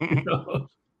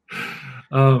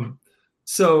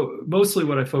 So mostly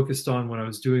what I focused on when I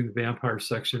was doing the vampire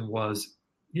section was,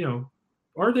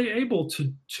 are they able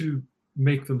to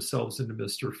make themselves into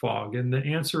Mr. Fogg? And the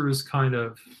answer is kind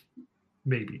of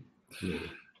maybe.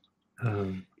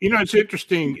 It's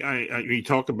interesting. You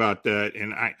talk about that,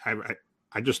 and I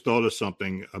just thought of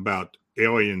something about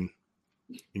alien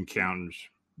encounters,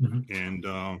 and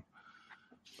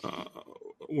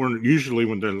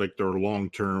when they're like their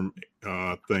long-term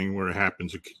thing where it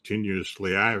happens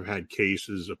continuously. I have had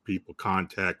cases of people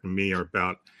contacting me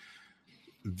about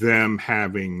them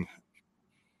having.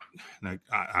 I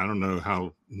don't know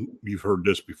how you've heard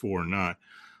this before or not,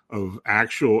 of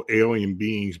actual alien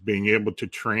beings being able to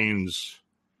transmute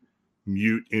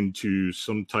into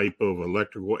some type of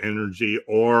electrical energy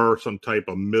or some type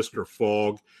of Mr.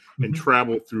 Fogg and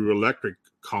travel through electric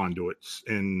conduits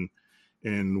and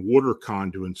water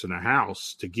conduits in a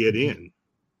house to get in.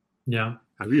 Yeah.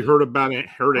 Have you heard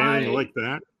anything like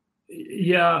that?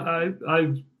 Yeah,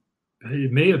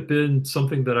 it may have been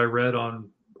something that I read on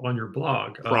your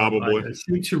blog. Probably. I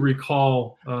seem to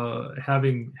recall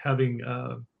having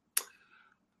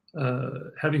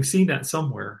seen that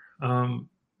somewhere.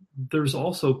 There's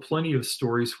also plenty of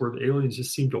stories where the aliens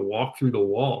just seem to walk through the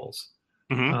walls.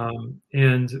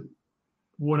 And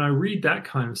when I read that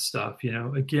kind of stuff,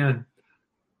 again,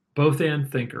 both and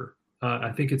thinker.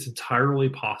 I think it's entirely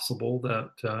possible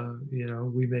that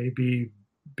we may be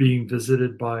being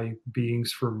visited by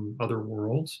beings from other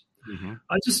worlds.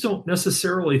 I just don't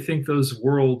necessarily think those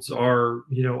worlds are,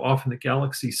 off in the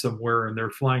galaxy somewhere and they're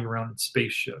flying around in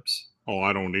spaceships. Oh,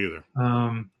 I don't either.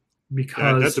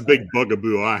 Because that's a big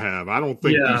bugaboo I have. I don't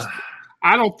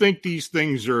think these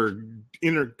things are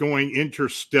going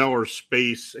interstellar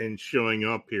space and showing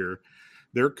up here.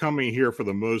 They're coming here for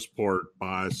the most part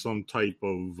by some type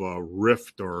of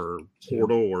rift or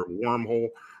portal or wormhole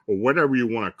or whatever you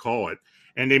want to call it.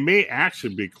 And they may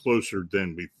actually be closer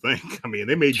than we think. I mean,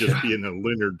 they may just be in a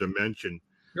linear dimension.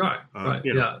 Right.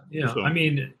 So. I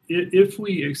mean, if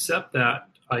we accept that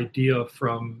idea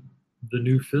from the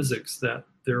new physics that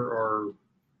there are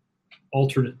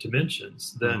alternate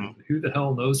dimensions, then who the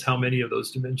hell knows how many of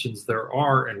those dimensions there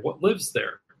are and what lives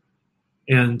there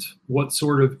and what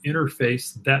sort of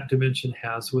interface that dimension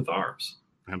has with ours.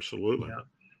 Absolutely. Yeah.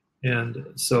 And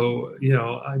so,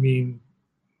 I mean,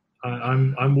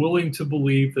 I'm willing to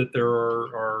believe that there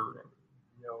are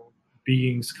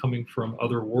beings coming from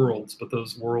other worlds, but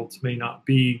those worlds may not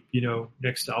be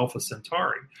next to Alpha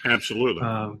Centauri. Absolutely,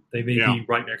 they may be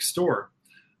right next door.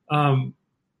 But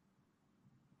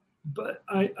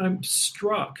I'm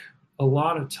struck a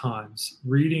lot of times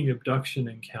reading abduction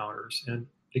encounters, and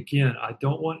again, I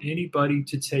don't want anybody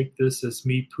to take this as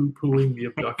me poo-pooing the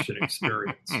abduction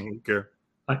experience. Okay.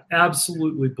 I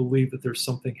absolutely believe that there's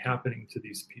something happening to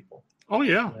these people. Oh,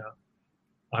 yeah.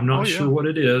 I'm not sure what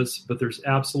it is, but there's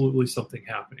absolutely something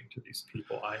happening to these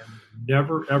people. I am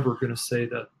never, ever going to say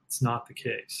that it's not the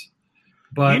case.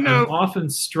 But I'm often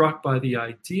struck by the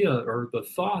idea or the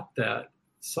thought that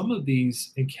some of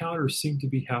these encounters seem to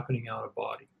be happening out of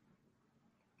body.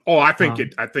 Oh, I think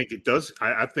it does.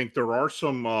 I think there are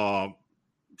some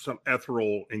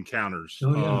ethereal encounters.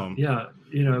 Oh yeah,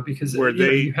 yeah. Because where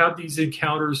you have these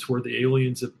encounters where the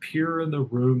aliens appear in the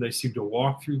room. They seem to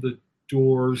walk through the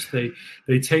doors. They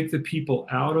take the people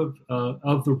out of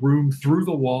the room through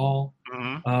the wall.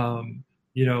 And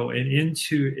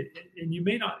you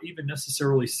may not even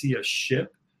necessarily see a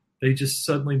ship. They just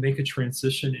suddenly make a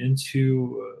transition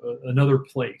into another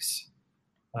place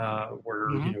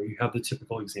where you have the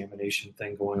typical examination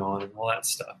thing going on and all that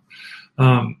stuff.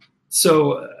 I'm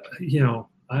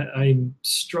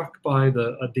struck by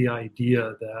the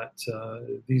idea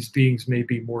that these beings may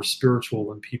be more spiritual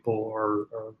than people are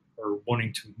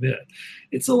wanting to admit.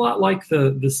 It's a lot like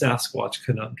the Sasquatch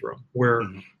conundrum, where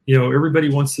everybody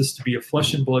wants this to be a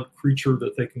flesh and blood creature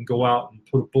that they can go out and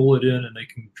put a bullet in, and they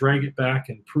can drag it back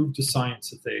and prove to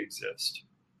science that they exist.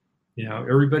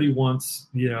 Everybody wants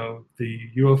the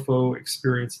UFO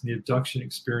experience and the abduction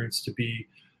experience to be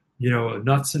a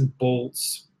nuts and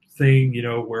bolts thing,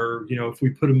 where if we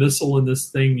put a missile in this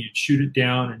thing, you'd shoot it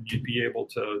down and you'd be able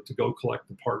to go collect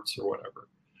the parts or whatever.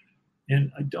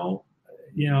 And I don't,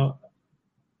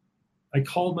 I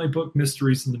called my book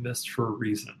Mysteries in the Mist for a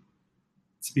reason.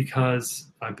 It's because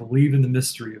I believe in the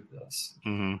mystery of this,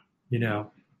 and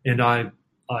I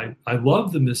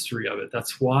love the mystery of it.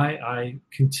 That's why I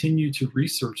continue to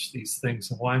research these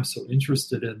things and why I'm so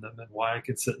interested in them and why I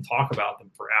can sit and talk about them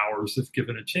for hours if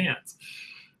given a chance.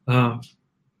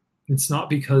 It's not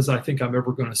because I think I'm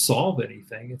ever going to solve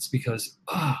anything. It's because,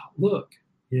 look,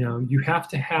 you have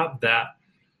to have that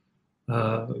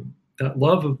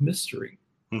love of mystery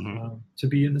to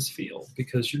be in this field,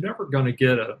 because you're never going to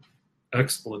get an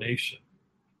explanation.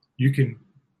 You can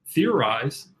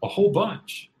theorize a whole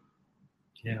bunch,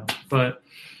 but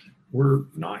we're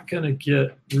not going to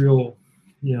get real,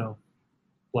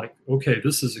 like, okay,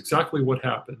 this is exactly what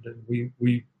happened, and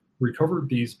we recovered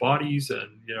these bodies, and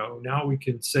now we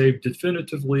can say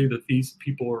definitively that these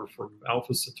people are from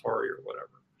Alpha Centauri or whatever.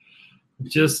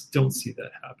 Just don't see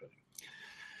that happening.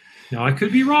 Now, I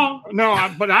could be wrong.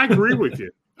 No, but I agree with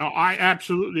you. I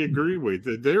absolutely agree with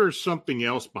you. There is something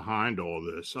else behind all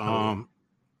this. I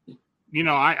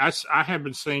have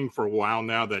been saying for a while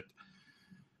now that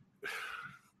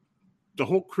the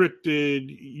whole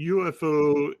cryptid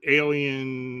UFO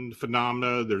alien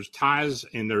phenomena, there's ties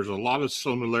and there's a lot of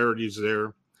similarities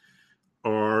there.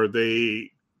 Are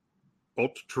they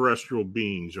ultra-terrestrial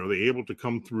beings? Are they able to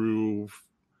come through,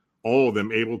 all of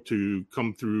them able to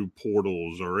come through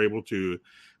portals, or able to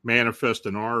manifest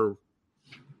in our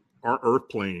earth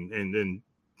plane and then,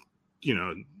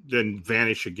 then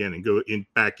vanish again and go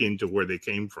back into where they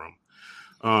came from?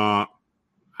 I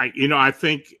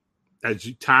think as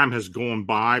time has gone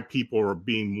by, people are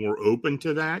being more open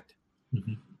to that.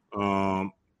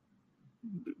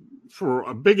 For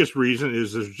a biggest reason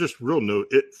is there's just no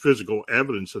physical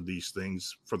evidence of these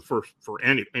things for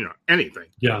anything.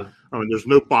 Yeah. I mean, there's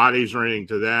no bodies or anything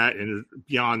to that. And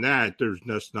beyond that, there's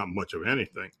just not much of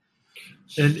anything.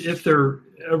 And if there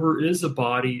ever is a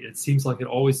body, it seems like it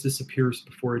always disappears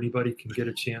before anybody can get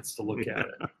a chance to look at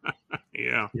it.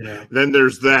 Yeah. Then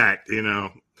there's that,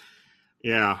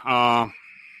 Yeah.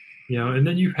 And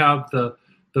then you have the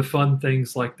fun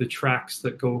things like the tracks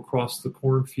that go across the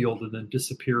cornfield and then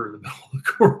disappear in the middle of the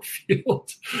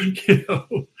cornfield.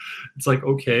 It's like,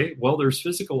 okay, well, there's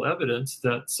physical evidence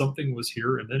that something was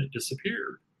here and then it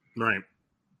disappeared. Right.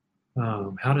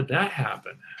 How did that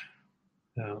happen?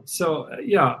 I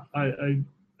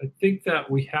think that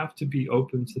we have to be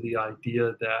open to the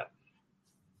idea that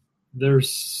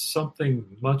there's something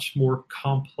much more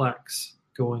complex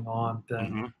going on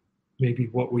than maybe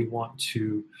what we want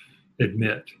to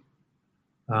admit.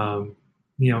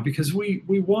 Because we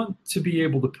want to be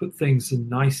able to put things in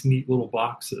nice, neat little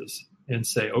boxes and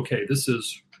say, okay, this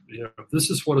is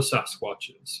what a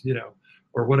Sasquatch is,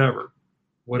 or whatever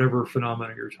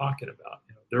phenomena you're talking about.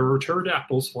 There are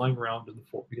pterodactyls flying around in the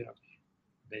forest.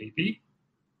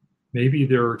 Maybe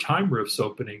there are time rifts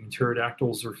opening and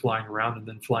pterodactyls are flying around and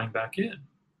then flying back in.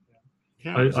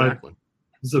 Yeah, exactly. I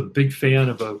was a big fan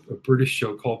of a British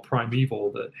show called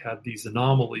Primeval that had these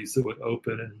anomalies that would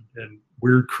open and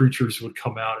weird creatures would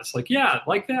come out. It's like, yeah,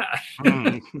 like that.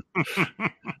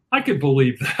 I could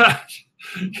believe that.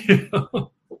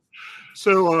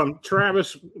 So,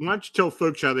 Travis, why don't you tell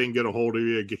folks how they can get a hold of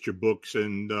you, get your books,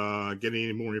 and get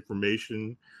any more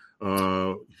information?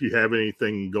 If you have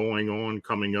anything going on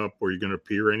coming up, or you're going to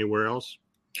appear anywhere else?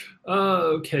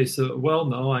 Okay. So,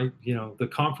 no, the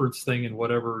conference thing and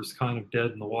whatever is kind of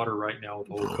dead in the water right now with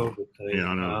the whole COVID thing. Yeah,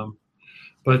 I know.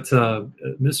 But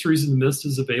Mysteries in the Mist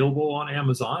is available on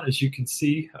Amazon, as you can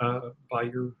see by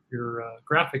your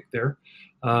graphic there.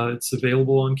 It's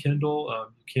available on Kindle.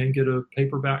 You can get a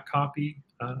paperback copy.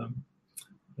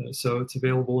 So it's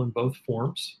available in both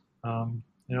forms.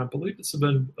 And I believe it's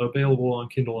been available on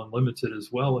Kindle Unlimited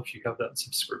as well if you have that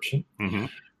subscription. Mm-hmm.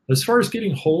 As far as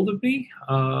getting hold of me,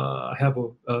 I have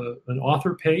an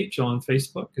author page on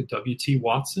Facebook at W.T.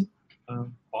 Watson,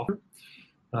 author.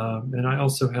 And I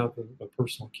also have a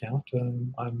personal account.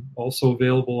 I'm also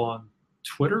available on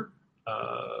Twitter,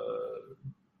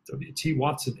 W.T.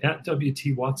 Watson, at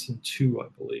W.T. Watson 2, I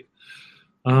believe.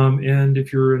 And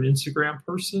if you're an Instagram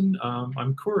person,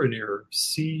 I'm Curunir,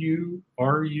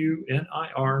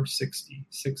 CURUNIR 60.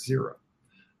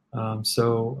 And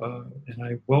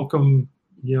I welcome,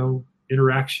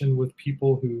 interaction with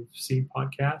people who've seen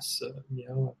podcasts.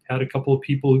 I've had a couple of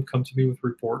people who've come to me with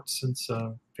reports since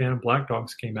Phantom Black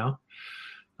Dogs came out.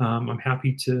 I'm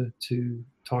happy to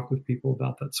talk with people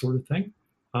about that sort of thing.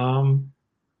 And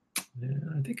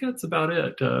I think that's about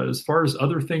it. As far as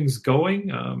other things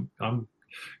going, I'm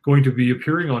going to be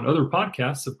appearing on other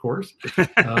podcasts, of course.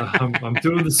 I'm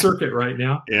doing the circuit right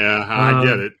now. Yeah, I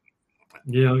get it.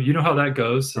 You know how that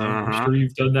goes. Uh-huh. I'm sure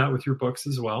you've done that with your books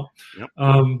as well. Yep.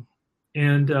 I'm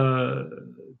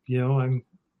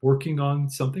working on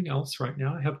something else right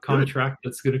now. I have a contract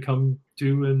that's going to come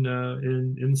due in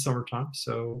the summertime.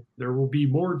 So there will be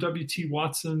more W.T.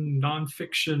 Watson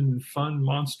nonfiction, fun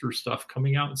monster stuff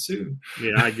coming out soon.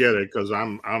 Yeah, I get it, because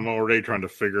I'm already trying to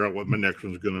figure out what my next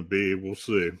one's going to be. We'll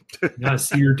see. Yeah, I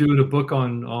see you're doing a book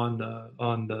on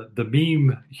the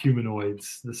meme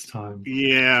humanoids this time.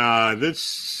 Yeah,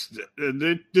 this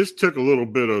took a little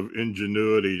bit of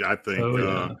ingenuity, I think,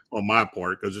 on my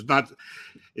part, because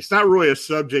it's not really a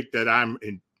subject that I'm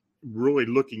really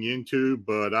looking into,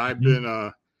 but I've been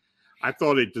I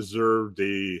thought it deserved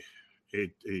a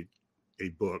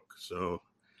book, so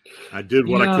I did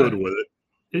what I could with it.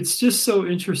 It's just so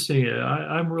interesting.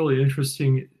 I'm really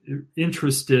interested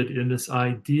in this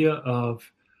idea of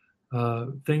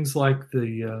things like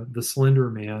the Slender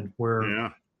Man,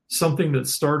 where something that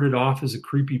started off as a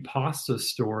creepypasta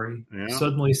story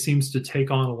suddenly seems to take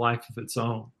on a life of its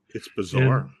own. It's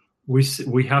bizarre. And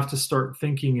we have to start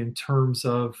thinking in terms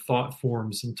of thought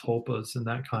forms and tulpas and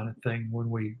that kind of thing when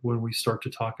we start to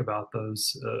talk about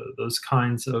those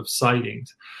kinds of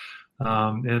sightings,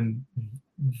 and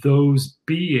those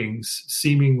beings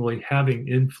seemingly having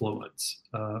influence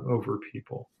over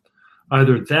people.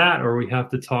 Either that, or we have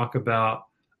to talk about,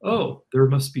 there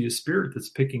must be a spirit that's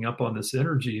picking up on this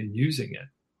energy and using it.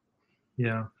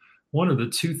 Yeah, one of the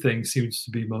two things seems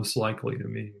to be most likely to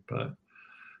me, but.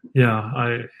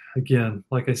 Yeah,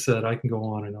 like I said, I can go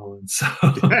on and on. So.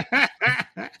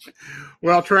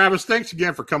 Well, Travis, thanks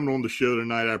again for coming on the show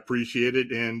tonight. I appreciate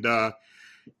it. And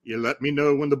you let me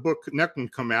know when the book next one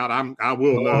come out. I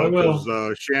will know,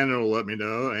 because Shannon will let me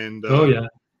know. And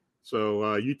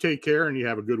so you take care and you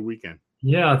have a good weekend.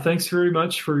 Yeah, thanks very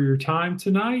much for your time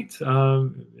tonight.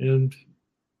 And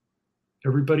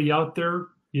everybody out there,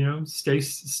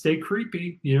 stay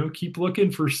creepy. Keep looking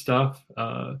for stuff.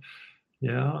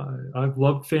 I've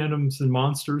loved Phantoms and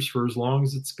Monsters for as long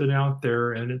as it's been out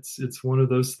there, and it's one of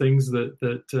those things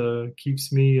that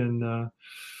keeps me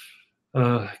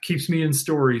in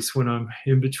stories when I'm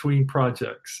in between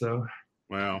projects. So,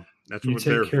 wow, that's what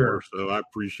they're for. So I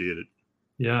appreciate it.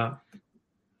 Yeah.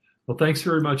 Well, thanks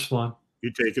very much, Lon.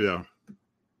 You take it out.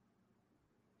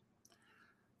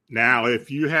 Now, if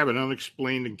you have an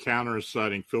unexplained encounter or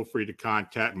sighting, feel free to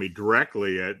contact me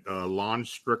directly at Lon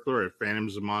Strickler at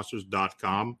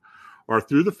phantomsandmonsters.com or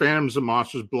through the Phantoms and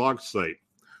Monsters blog site.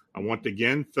 I want to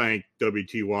again thank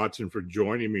W.T. Watson for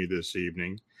joining me this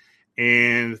evening.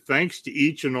 And thanks to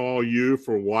each and all you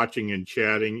for watching and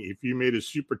chatting. If you made a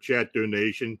super chat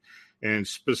donation, and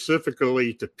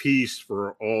specifically to Peace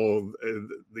for all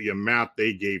the amount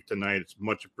they gave tonight, it's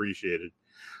much appreciated.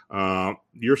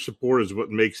 Your support is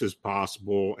what makes this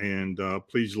possible, and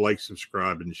please like,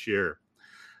 subscribe, and share.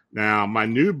 Now, my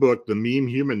new book, The Meme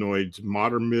Humanoids,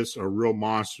 Modern Myths Are Real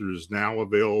Monsters, is now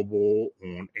available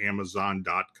on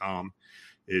Amazon.com.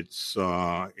 It's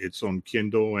on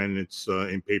Kindle, and it's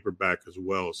in paperback as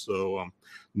well. So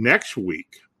next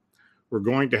week, we're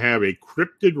going to have a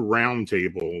cryptid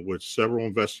roundtable with several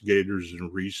investigators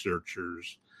and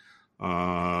researchers.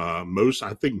 I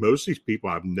think most of these people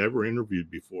I've never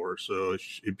interviewed before, so it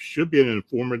should be an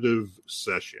informative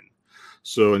session.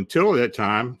 So until that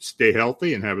time, stay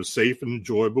healthy and have a safe and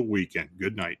enjoyable weekend.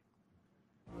 Good night.